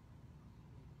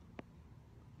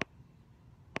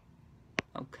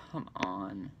 Oh, come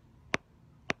on.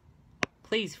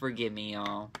 Please forgive me,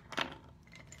 y'all.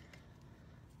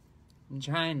 I'm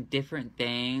trying different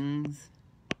things.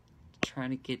 Trying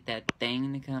to get that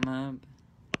thing to come up.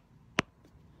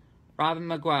 Robin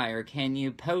McGuire, can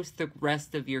you post the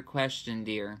rest of your question,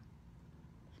 dear?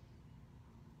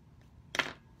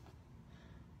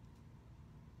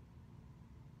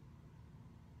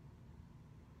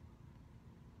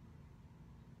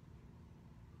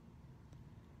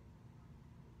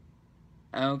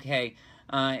 Okay.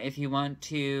 If you want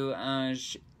to,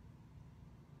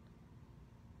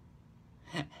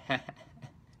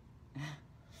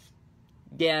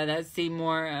 yeah, that's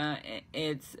Seymour.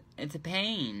 It's a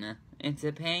pain. It's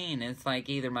a pain. It's like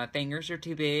either my fingers are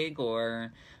too big,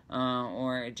 or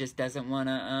it just doesn't want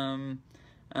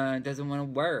to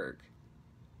work.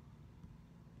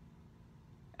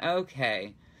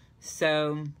 Okay,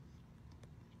 so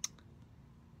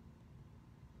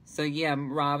yeah,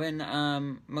 Robin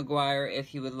McGuire,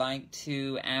 if you would like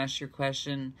to ask your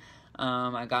question,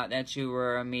 I got that you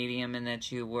were a medium and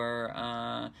that you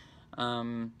were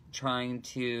trying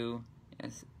to.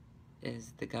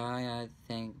 Is the guy, I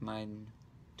think, my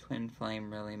twin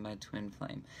flame, really my twin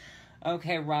flame?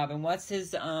 Okay, Robin, what's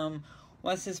his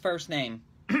first name?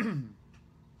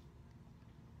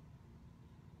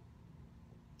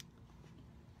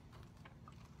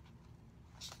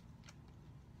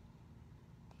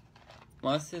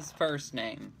 What's his first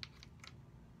name?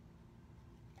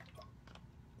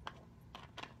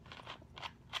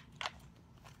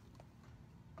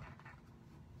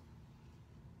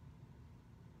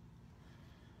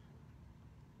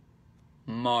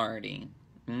 Marty.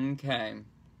 Okay.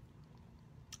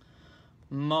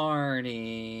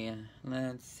 Marty.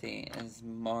 Let's see. Is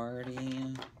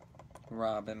Marty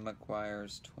Robin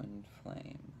McGuire's twin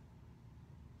flame?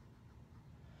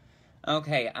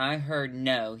 Okay, I heard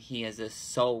no, he is a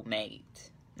soulmate.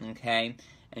 Okay?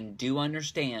 And do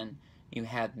understand, you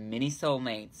have many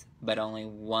soulmates, but only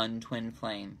one twin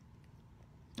flame.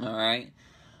 Alright?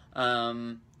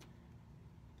 And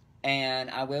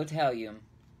I will tell you,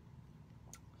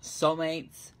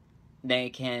 soulmates,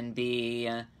 they can be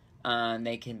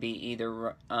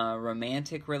either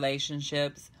romantic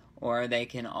relationships, or they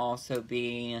can also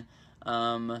be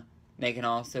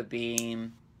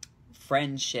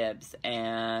friendships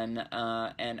and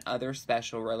other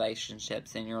special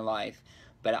relationships in your life.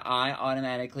 But I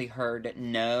automatically heard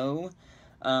no,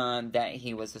 that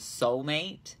he was a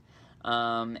soulmate,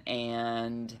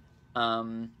 and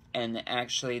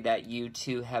actually that you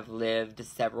two have lived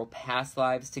several past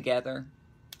lives together,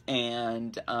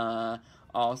 and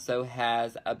also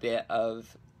has a bit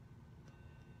of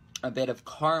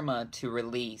karma to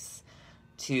release,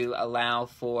 to allow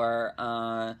for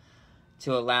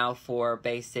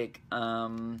basic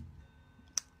the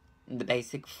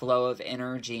basic flow of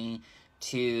energy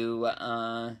to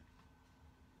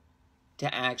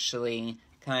actually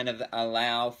kind of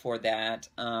allow for that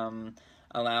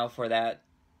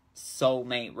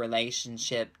soulmate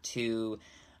relationship to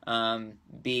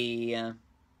be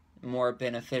more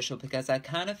beneficial, because I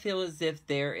kind of feel as if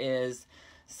there is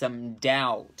some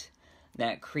doubt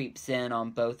that creeps in on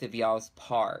both of y'all's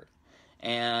part.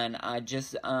 And I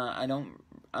just, I don't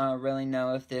really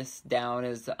know if this doubt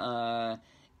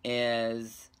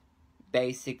is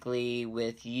basically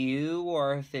with you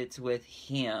or if it's with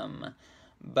him.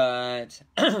 But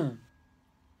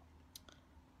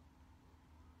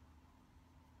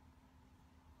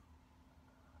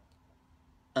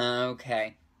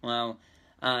okay, well,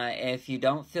 if you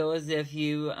don't feel as if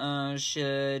you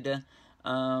should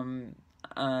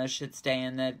stay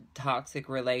in that toxic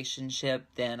relationship,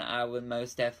 then I would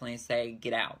most definitely say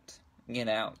get out,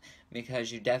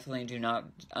 because you definitely do not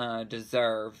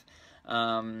deserve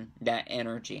that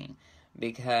energy,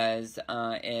 because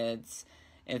it's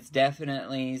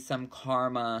definitely some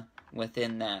karma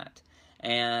within that.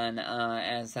 And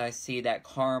as I see that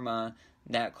karma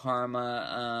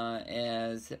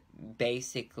is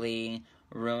basically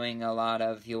ruining a lot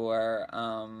of your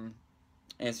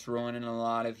it's ruining a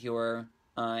lot of your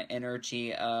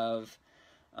energy of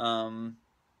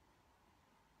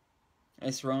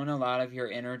it's ruining a lot of your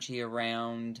energy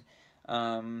around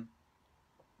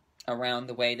around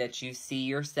the way that you see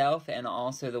yourself and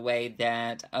also the way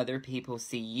that other people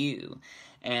see you,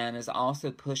 and is also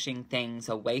pushing things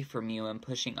away from you and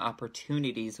pushing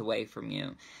opportunities away from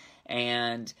you.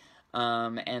 And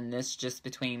this just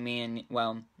between me and,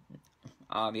 well,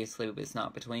 obviously it's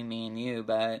not between me and you,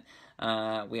 but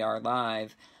we are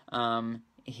live.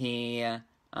 He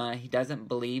doesn't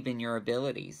believe in your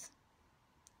abilities.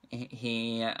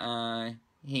 He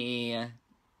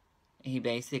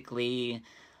basically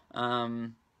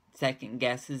second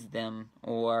guesses them,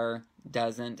 or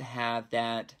doesn't have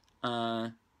that,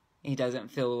 he doesn't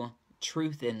feel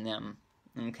truth in them,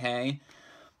 okay?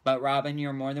 But Robin,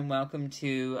 you're more than welcome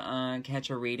to catch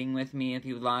a reading with me if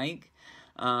you like.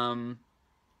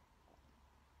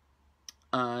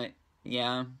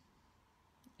 Yeah.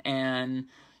 And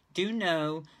do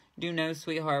know,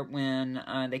 sweetheart, when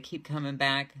they keep coming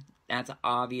back, that's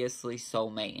obviously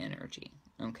soulmate energy,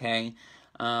 okay?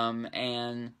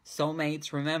 And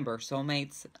soulmates, remember,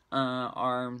 soulmates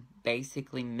are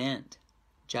basically meant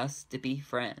just to be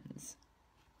friends,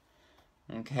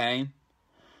 okay?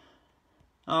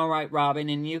 All right, Robin,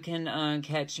 and you can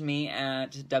catch me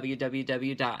at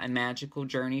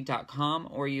www.amagicaljourney.com,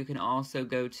 or you can also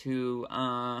go to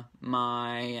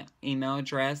my email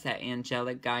address at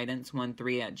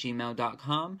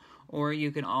angelicguidance13@gmail.com, or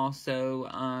you can also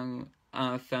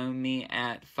phone me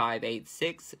at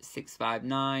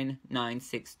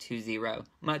 586-659-9620.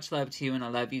 Much love to you, and I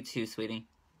love you too, sweetie.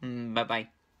 Bye-bye.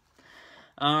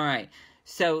 All right.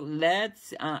 So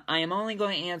let's, I am only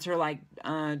going to answer like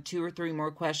 2 or 3 more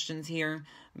questions here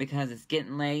because it's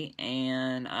getting late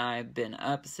and I've been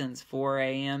up since 4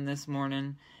 a.m. this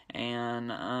morning.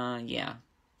 And yeah.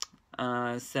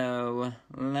 So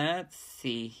let's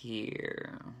see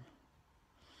here.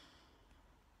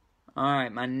 All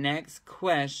right, my next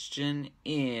question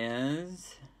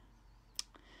is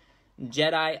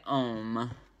Jedi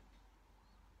Om.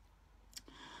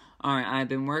 Alright, I've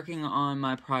been working on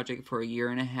my project for 1.5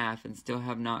 years and still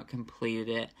have not completed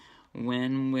it.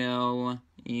 When will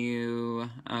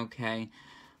you... Okay,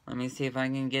 let me see if I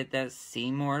can get that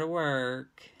Seymour to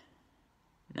work.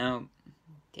 No,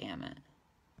 damn it.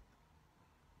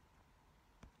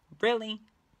 Really?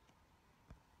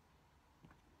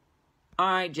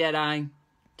 Alright, Jedi.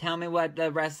 Tell me what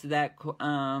the rest of that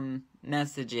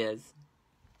message is.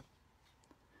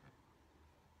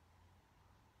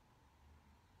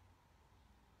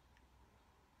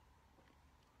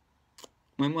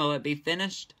 When will it be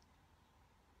finished?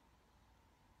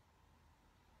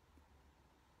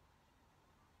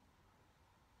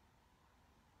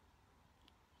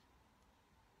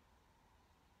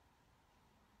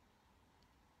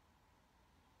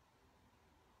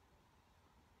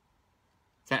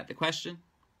 Is that the question?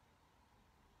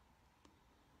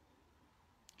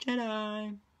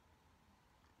 Jedi.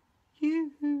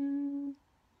 Yoo-hoo.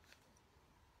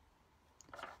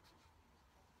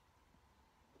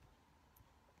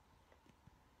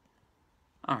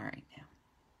 Alright, now,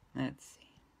 let's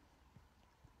see.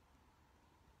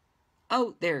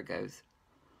 Oh, there it goes.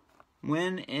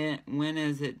 When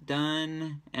is it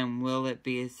done, and will it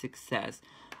be a success?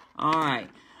 Alright,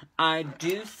 I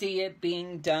do see it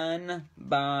being done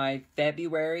by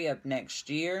February of next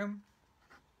year.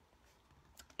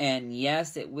 And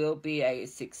yes, it will be a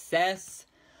success,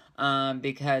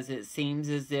 because it seems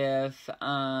as if,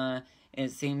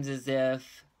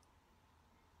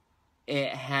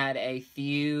 it had a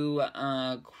few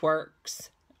quirks,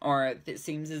 or it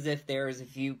seems as if there's a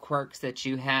few quirks that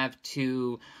you have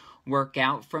to work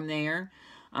out from there.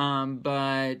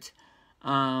 But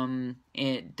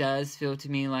it does feel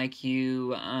to me like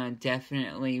you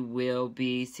definitely will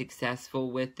be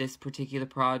successful with this particular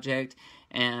project.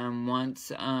 And once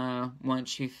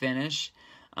you finish,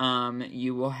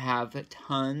 you will have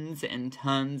tons and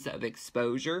tons of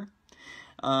exposure.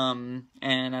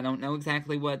 And I don't know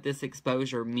exactly what this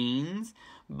exposure means,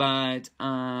 but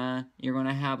you're going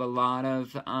to have a lot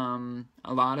of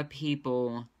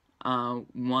people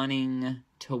wanting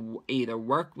to either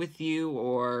work with you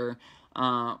or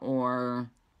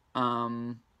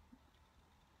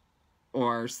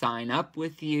sign up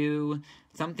with you,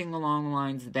 something along the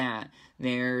lines of that.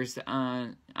 There's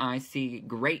I see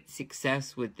great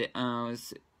success with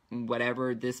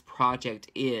whatever this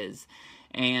project is.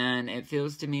 And it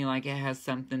feels to me like it has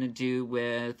something to do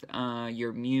with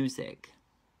your music,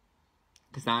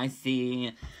 because I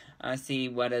see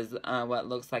what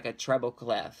looks like a treble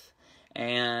clef,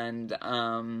 and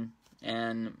I'm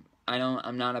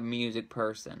not a music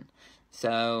person,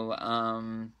 so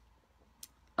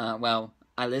well,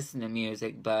 I listen to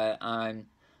music, but I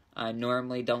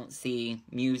normally don't see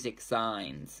music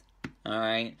signs. All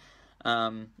right.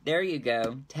 There you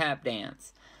go. Tap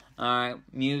dance. Alright,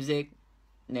 music.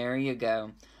 There you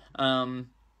go.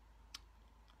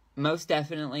 Most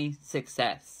definitely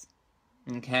success.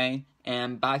 Okay?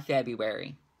 And by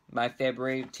February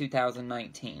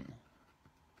 2019.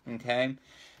 Okay?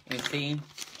 You see?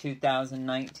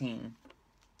 2019.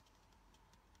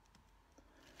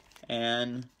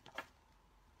 And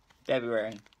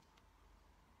February.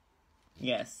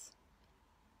 Yes.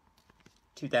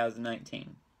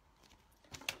 2019.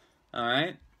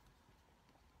 Alright?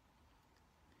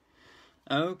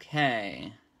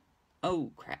 Okay. Oh,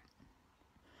 crap.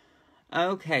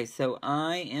 Okay, so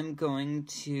I am going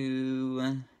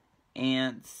to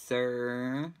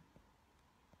answer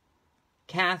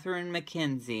Catherine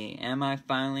McKenzie. Am I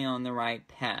finally on the right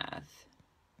path?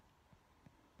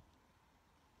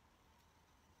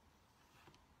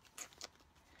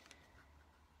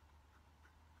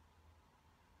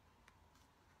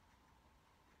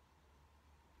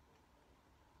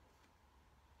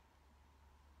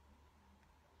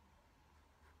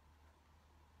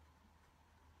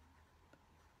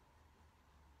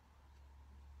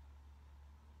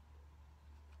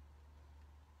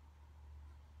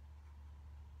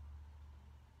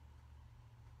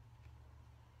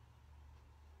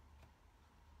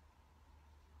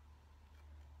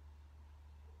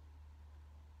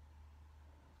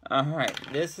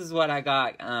 Alright, this is what I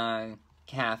got,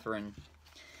 Catherine.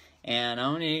 And I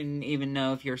don't even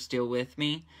know if you're still with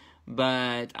me,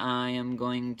 but I am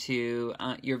going to,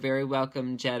 you're very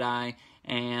welcome, Jedi,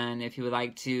 and if you would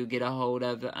like to get a hold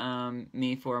of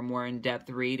me for a more in-depth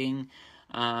reading,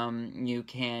 you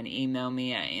can email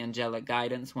me at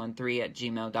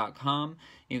angelicguidance13@gmail.com.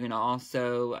 You can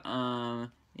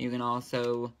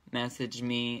also message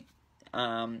me,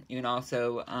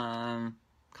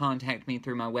 contact me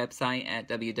through my website at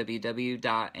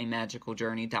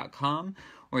www.amagicaljourney.com,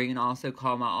 or you can also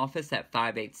call my office at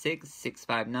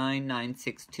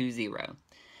 586-659-9620.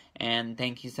 And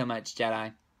thank you so much,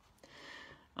 Jedi.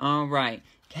 Alright,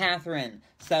 Catherine.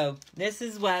 So, this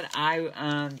is what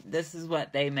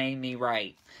they made me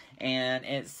write. And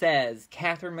it says,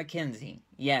 Catherine McKenzie,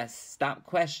 yes, stop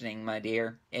questioning, my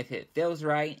dear. If it feels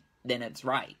right, then it's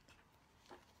right.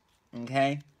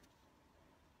 Okay?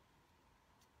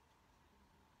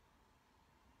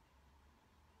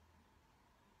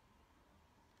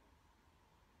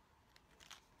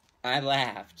 I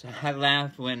laughed. I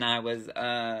laughed when I was,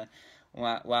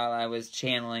 while I was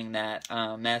channeling that,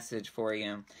 message for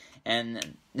you.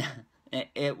 And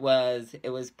it was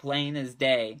plain as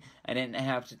day. I didn't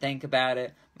have to think about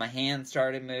it. My hand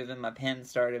started moving, my pen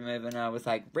started moving, I was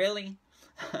like, really?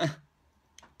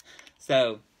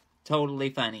 So,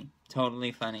 totally funny.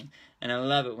 Totally funny. And I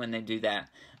love it when they do that.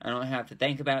 I don't have to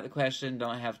think about the question,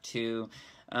 don't have to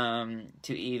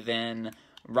even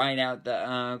write out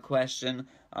the, question.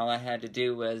 All I had to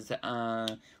do was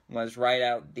write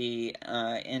out the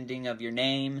ending of your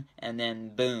name, and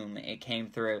then boom, it came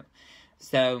through.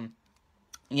 So,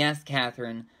 yes,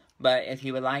 Catherine. But if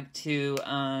you would like to,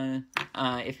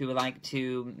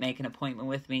 make an appointment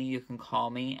with me, you can call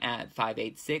me at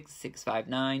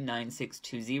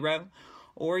 586-659-9620.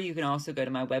 Or you can also go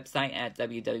to my website at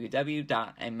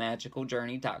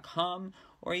www.amagicaljourney.com.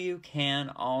 Or you can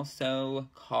also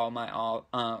call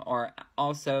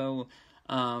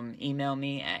email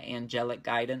me at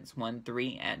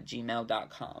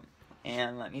angelicguidance13@gmail.com.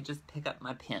 And let me just pick up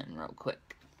my pen real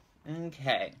quick.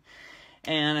 Okay.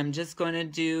 And I'm just going to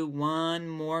do one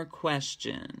more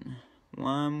question.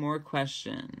 And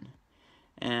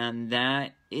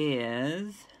that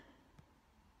is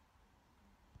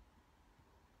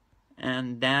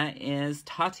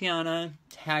Tatiana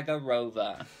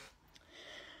Tagarova.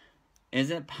 Is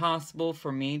it possible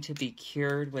for me to be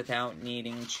cured without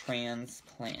needing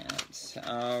transplant?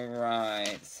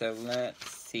 Alright, so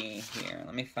let's see here.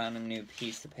 Let me find a new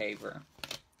piece of paper.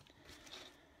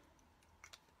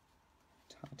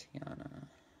 Tatiana.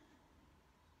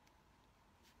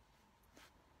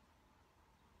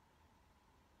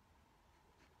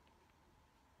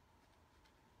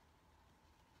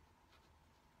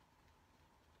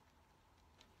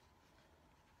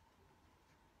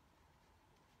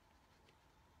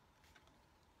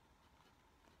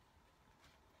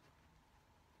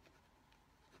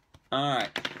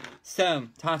 Alright, so,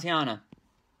 Tatiana,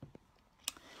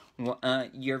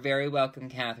 you're very welcome,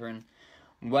 Catherine.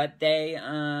 What they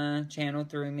channeled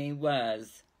through me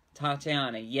was,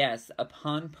 Tatiana, yes,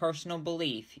 upon personal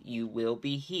belief, you will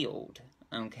be healed,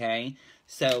 okay?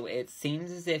 So, it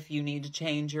seems as if you need to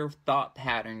change your thought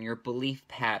pattern, your belief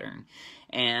pattern,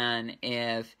 and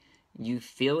if you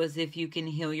feel as if you can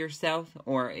heal yourself,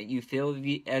 or you feel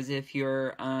as if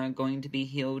you're going to be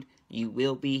healed, you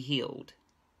will be healed.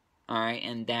 Alright,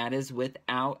 and that is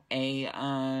without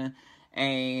a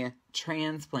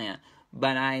transplant.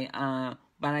 But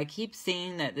I keep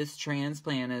seeing that this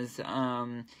transplant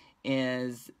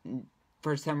is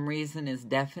for some reason is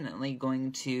definitely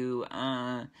going to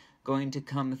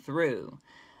come through.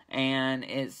 And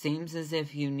it seems as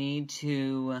if you need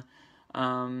to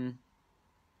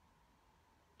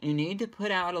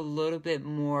put out a little bit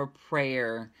more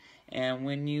prayer. And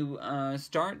when you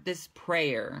start this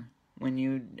prayer, when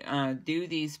you do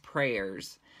these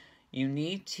prayers, you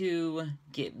need to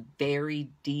get very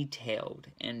detailed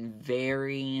and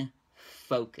very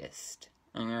focused.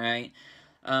 Alright?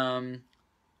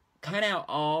 Cut out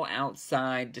all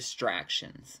outside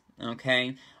distractions.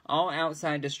 Okay? All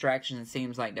outside distractions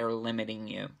seems like they're limiting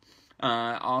you.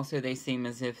 Also, they seem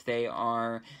as if they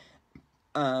are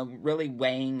really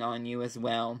weighing on you as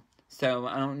well. So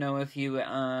I don't know if you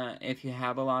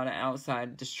have a lot of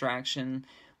outside distraction,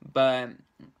 but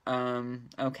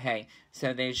okay.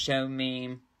 So they show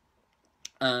me.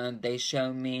 Okay.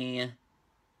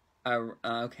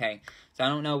 So I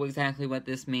don't know exactly what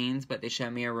this means, but they show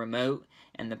me a remote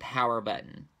and the power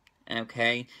button.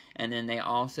 Okay, and then they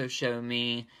also show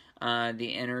me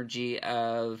the energy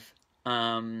of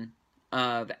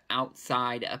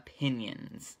outside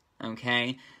opinions.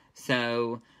 Okay,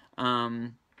 so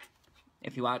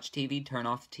if you watch TV, turn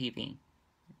off the TV.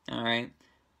 All right.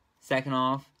 Second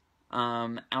off,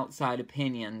 outside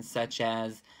opinions such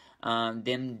as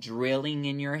them drilling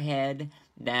in your head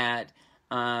that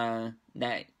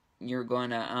you're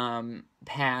going to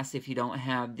pass if you don't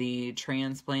have the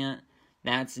transplant.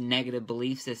 That's negative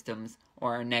belief systems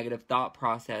or a negative thought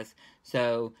process.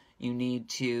 So you need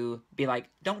to be like,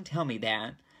 don't tell me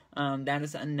that. That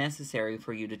is unnecessary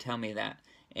for you to tell me that.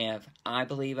 If I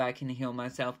believe I can heal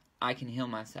myself, I can heal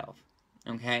myself.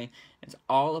 Okay? It's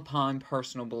all upon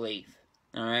personal belief.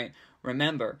 Alright?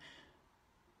 Remember,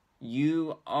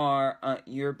 you're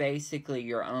basically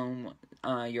your own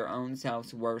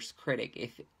self's worst critic.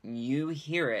 If you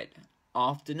hear it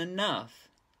often enough,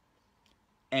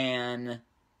 and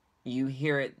you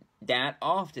hear it that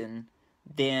often,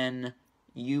 then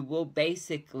you will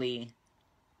basically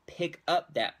pick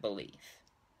up that belief.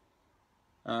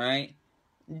 Alright?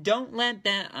 Don't let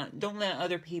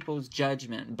other people's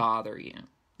judgment bother you.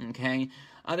 Okay?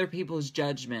 Other people's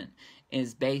judgment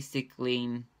is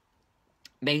basically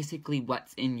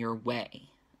what's in your way.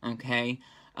 Okay?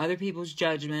 Other people's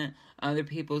judgment, other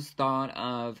people's thought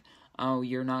of, oh,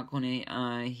 you're not going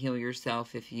to heal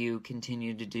yourself if you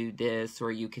continue to do this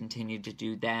or you continue to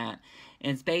do that.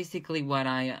 It's basically what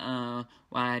I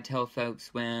tell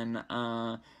folks when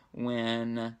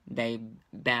they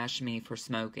bash me for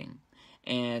smoking.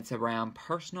 And it's around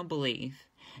personal belief.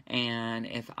 And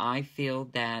if I feel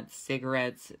that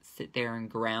cigarettes sit there and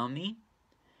ground me,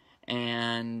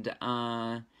 and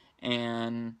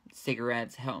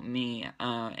cigarettes help me,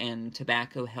 and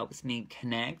tobacco helps me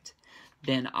connect,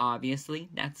 then obviously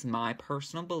that's my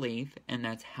personal belief, and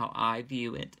that's how I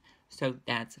view it. So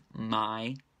that's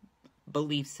my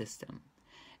belief system.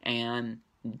 And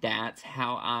that's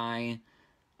how I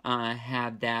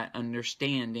have that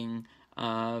understanding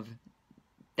of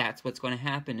that's what's going to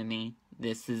happen to me.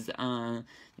 This is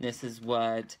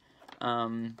what's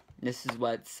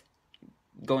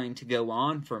going to go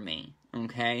on for me.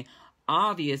 Okay?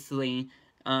 Obviously,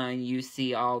 you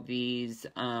see all these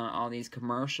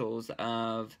commercials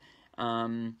of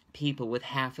people with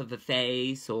half of a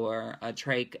face or a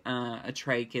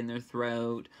trach in their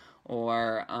throat,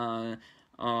 or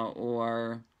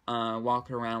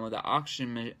walking around with an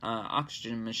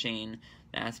oxygen machine.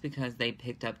 That's because they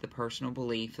picked up the personal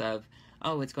belief of,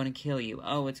 oh, it's going to kill you.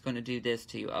 Oh, it's going to do this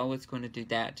to you. Oh, it's going to do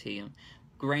that to you.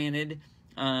 Granted,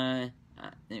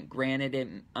 it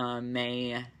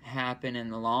may happen in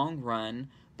the long run,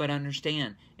 but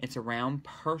understand, it's around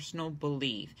personal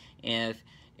belief.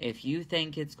 If you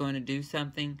think it's going to do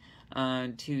something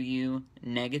to you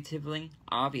negatively,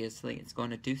 obviously it's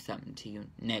going to do something to you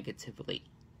negatively.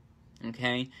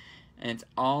 Okay? And it's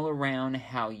all around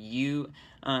how you...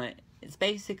 it's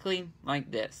basically like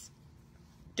this.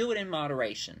 Do it in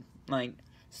moderation. Like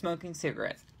smoking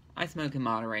cigarettes. I smoke in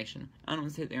moderation. I don't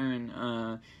sit there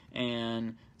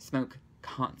and smoke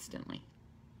constantly.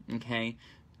 Okay?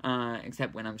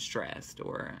 Except when I'm stressed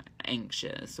or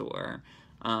anxious or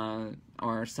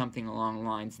something along the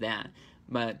lines of that.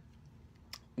 But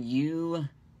you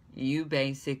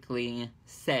basically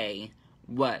say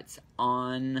what's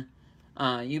on...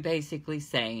 you basically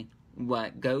say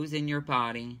what goes in your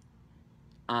body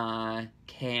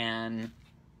can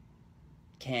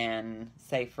can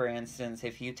say, for instance,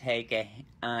 if you take a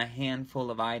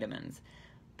handful of vitamins,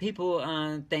 people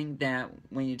think that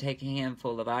when you take a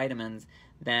handful of vitamins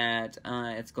that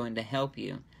it's going to help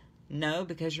you. No,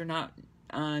 because you're not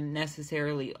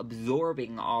necessarily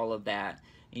absorbing all of that.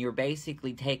 You're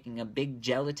basically taking a big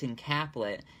gelatin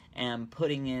caplet and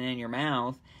putting it in your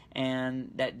mouth,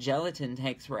 and that gelatin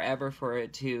takes forever for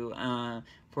it to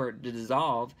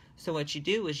dissolve. So what you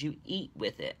do is you eat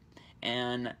with it,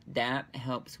 and that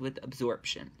helps with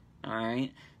absorption.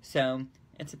 Alright? So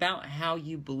it's about how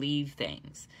you believe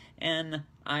things. And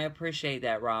I appreciate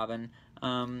that, Robin.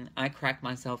 I crack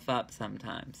myself up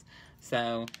sometimes.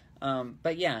 So,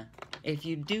 but yeah, if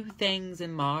you do things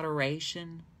in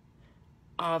moderation,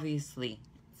 obviously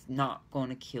it's not going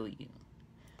to kill you.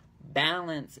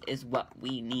 Balance is what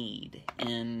we need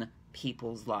in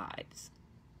people's lives.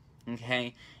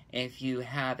 Okay? If you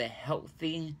have a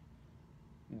healthy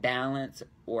balance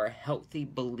or healthy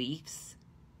beliefs,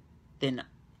 then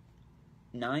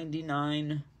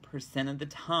 99% of the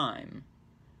time,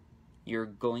 you're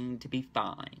going to be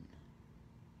fine.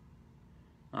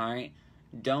 Alright?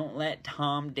 Don't let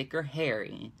Tom, Dick, or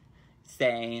Harry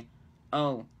say,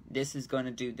 oh, this is going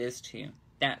to do this to you.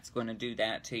 That's going to do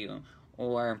that to you.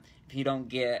 Or, if you don't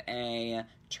get a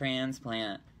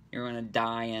transplant, you're going to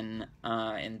die in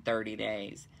 30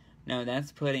 days. No,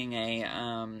 that's putting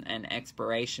an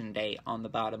expiration date on the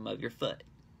bottom of your foot.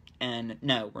 And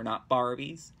no, we're not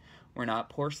Barbies. We're not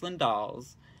porcelain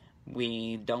dolls.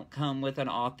 We don't come with an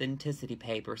authenticity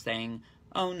paper saying,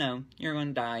 oh no, you're going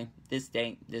to die this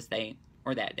date,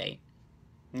 or that date.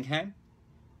 Okay?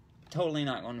 Totally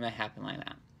not going to happen like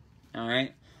that.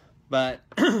 Alright? But,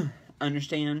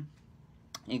 understand,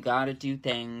 you gotta do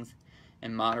things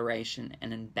in moderation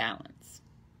and in balance.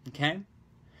 Okay?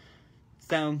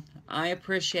 So, I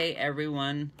appreciate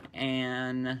everyone,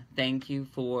 and thank you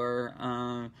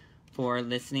for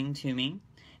listening to me,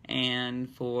 and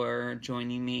for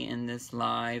joining me in this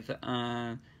live,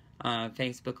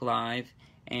 Facebook Live.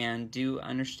 And do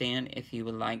understand, if you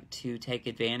would like to take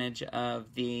advantage of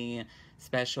the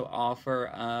special offer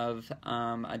of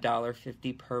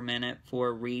 $1.50 per minute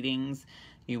for readings,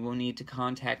 you will need to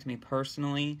contact me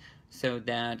personally so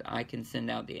that I can send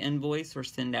out the invoice or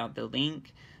send out the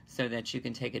link so that you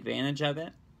can take advantage of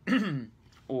it.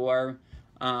 Or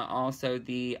also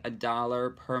the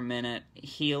 $1 per minute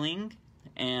healing,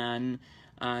 and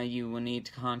you will need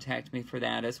to contact me for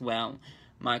that as well.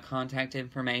 My contact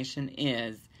information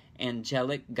is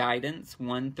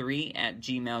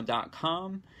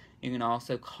angelicguidance13@gmail.com. You can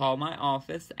also call my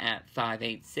office at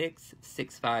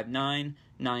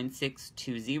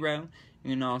 586-659-9620.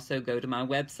 You can also go to my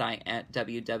website at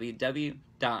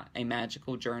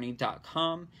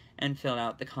www.amagicaljourney.com and fill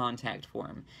out the contact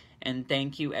form. And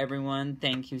thank you, everyone.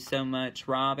 Thank you so much,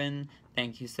 Robin.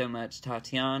 Thank you so much,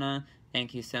 Tatiana.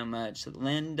 Thank you so much,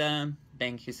 Linda.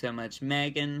 Thank you so much,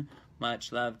 Megan.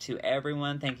 Much love to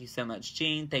everyone. Thank you so much,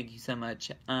 Jean. Thank you so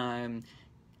much,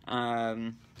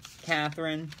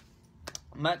 Catherine.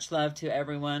 Much love to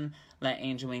everyone. Let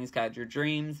angel wings guide your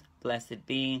dreams. Blessed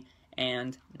be,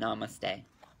 and namaste.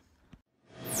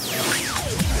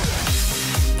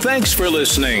 Thanks for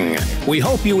listening. We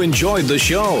hope you enjoyed the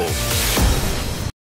show.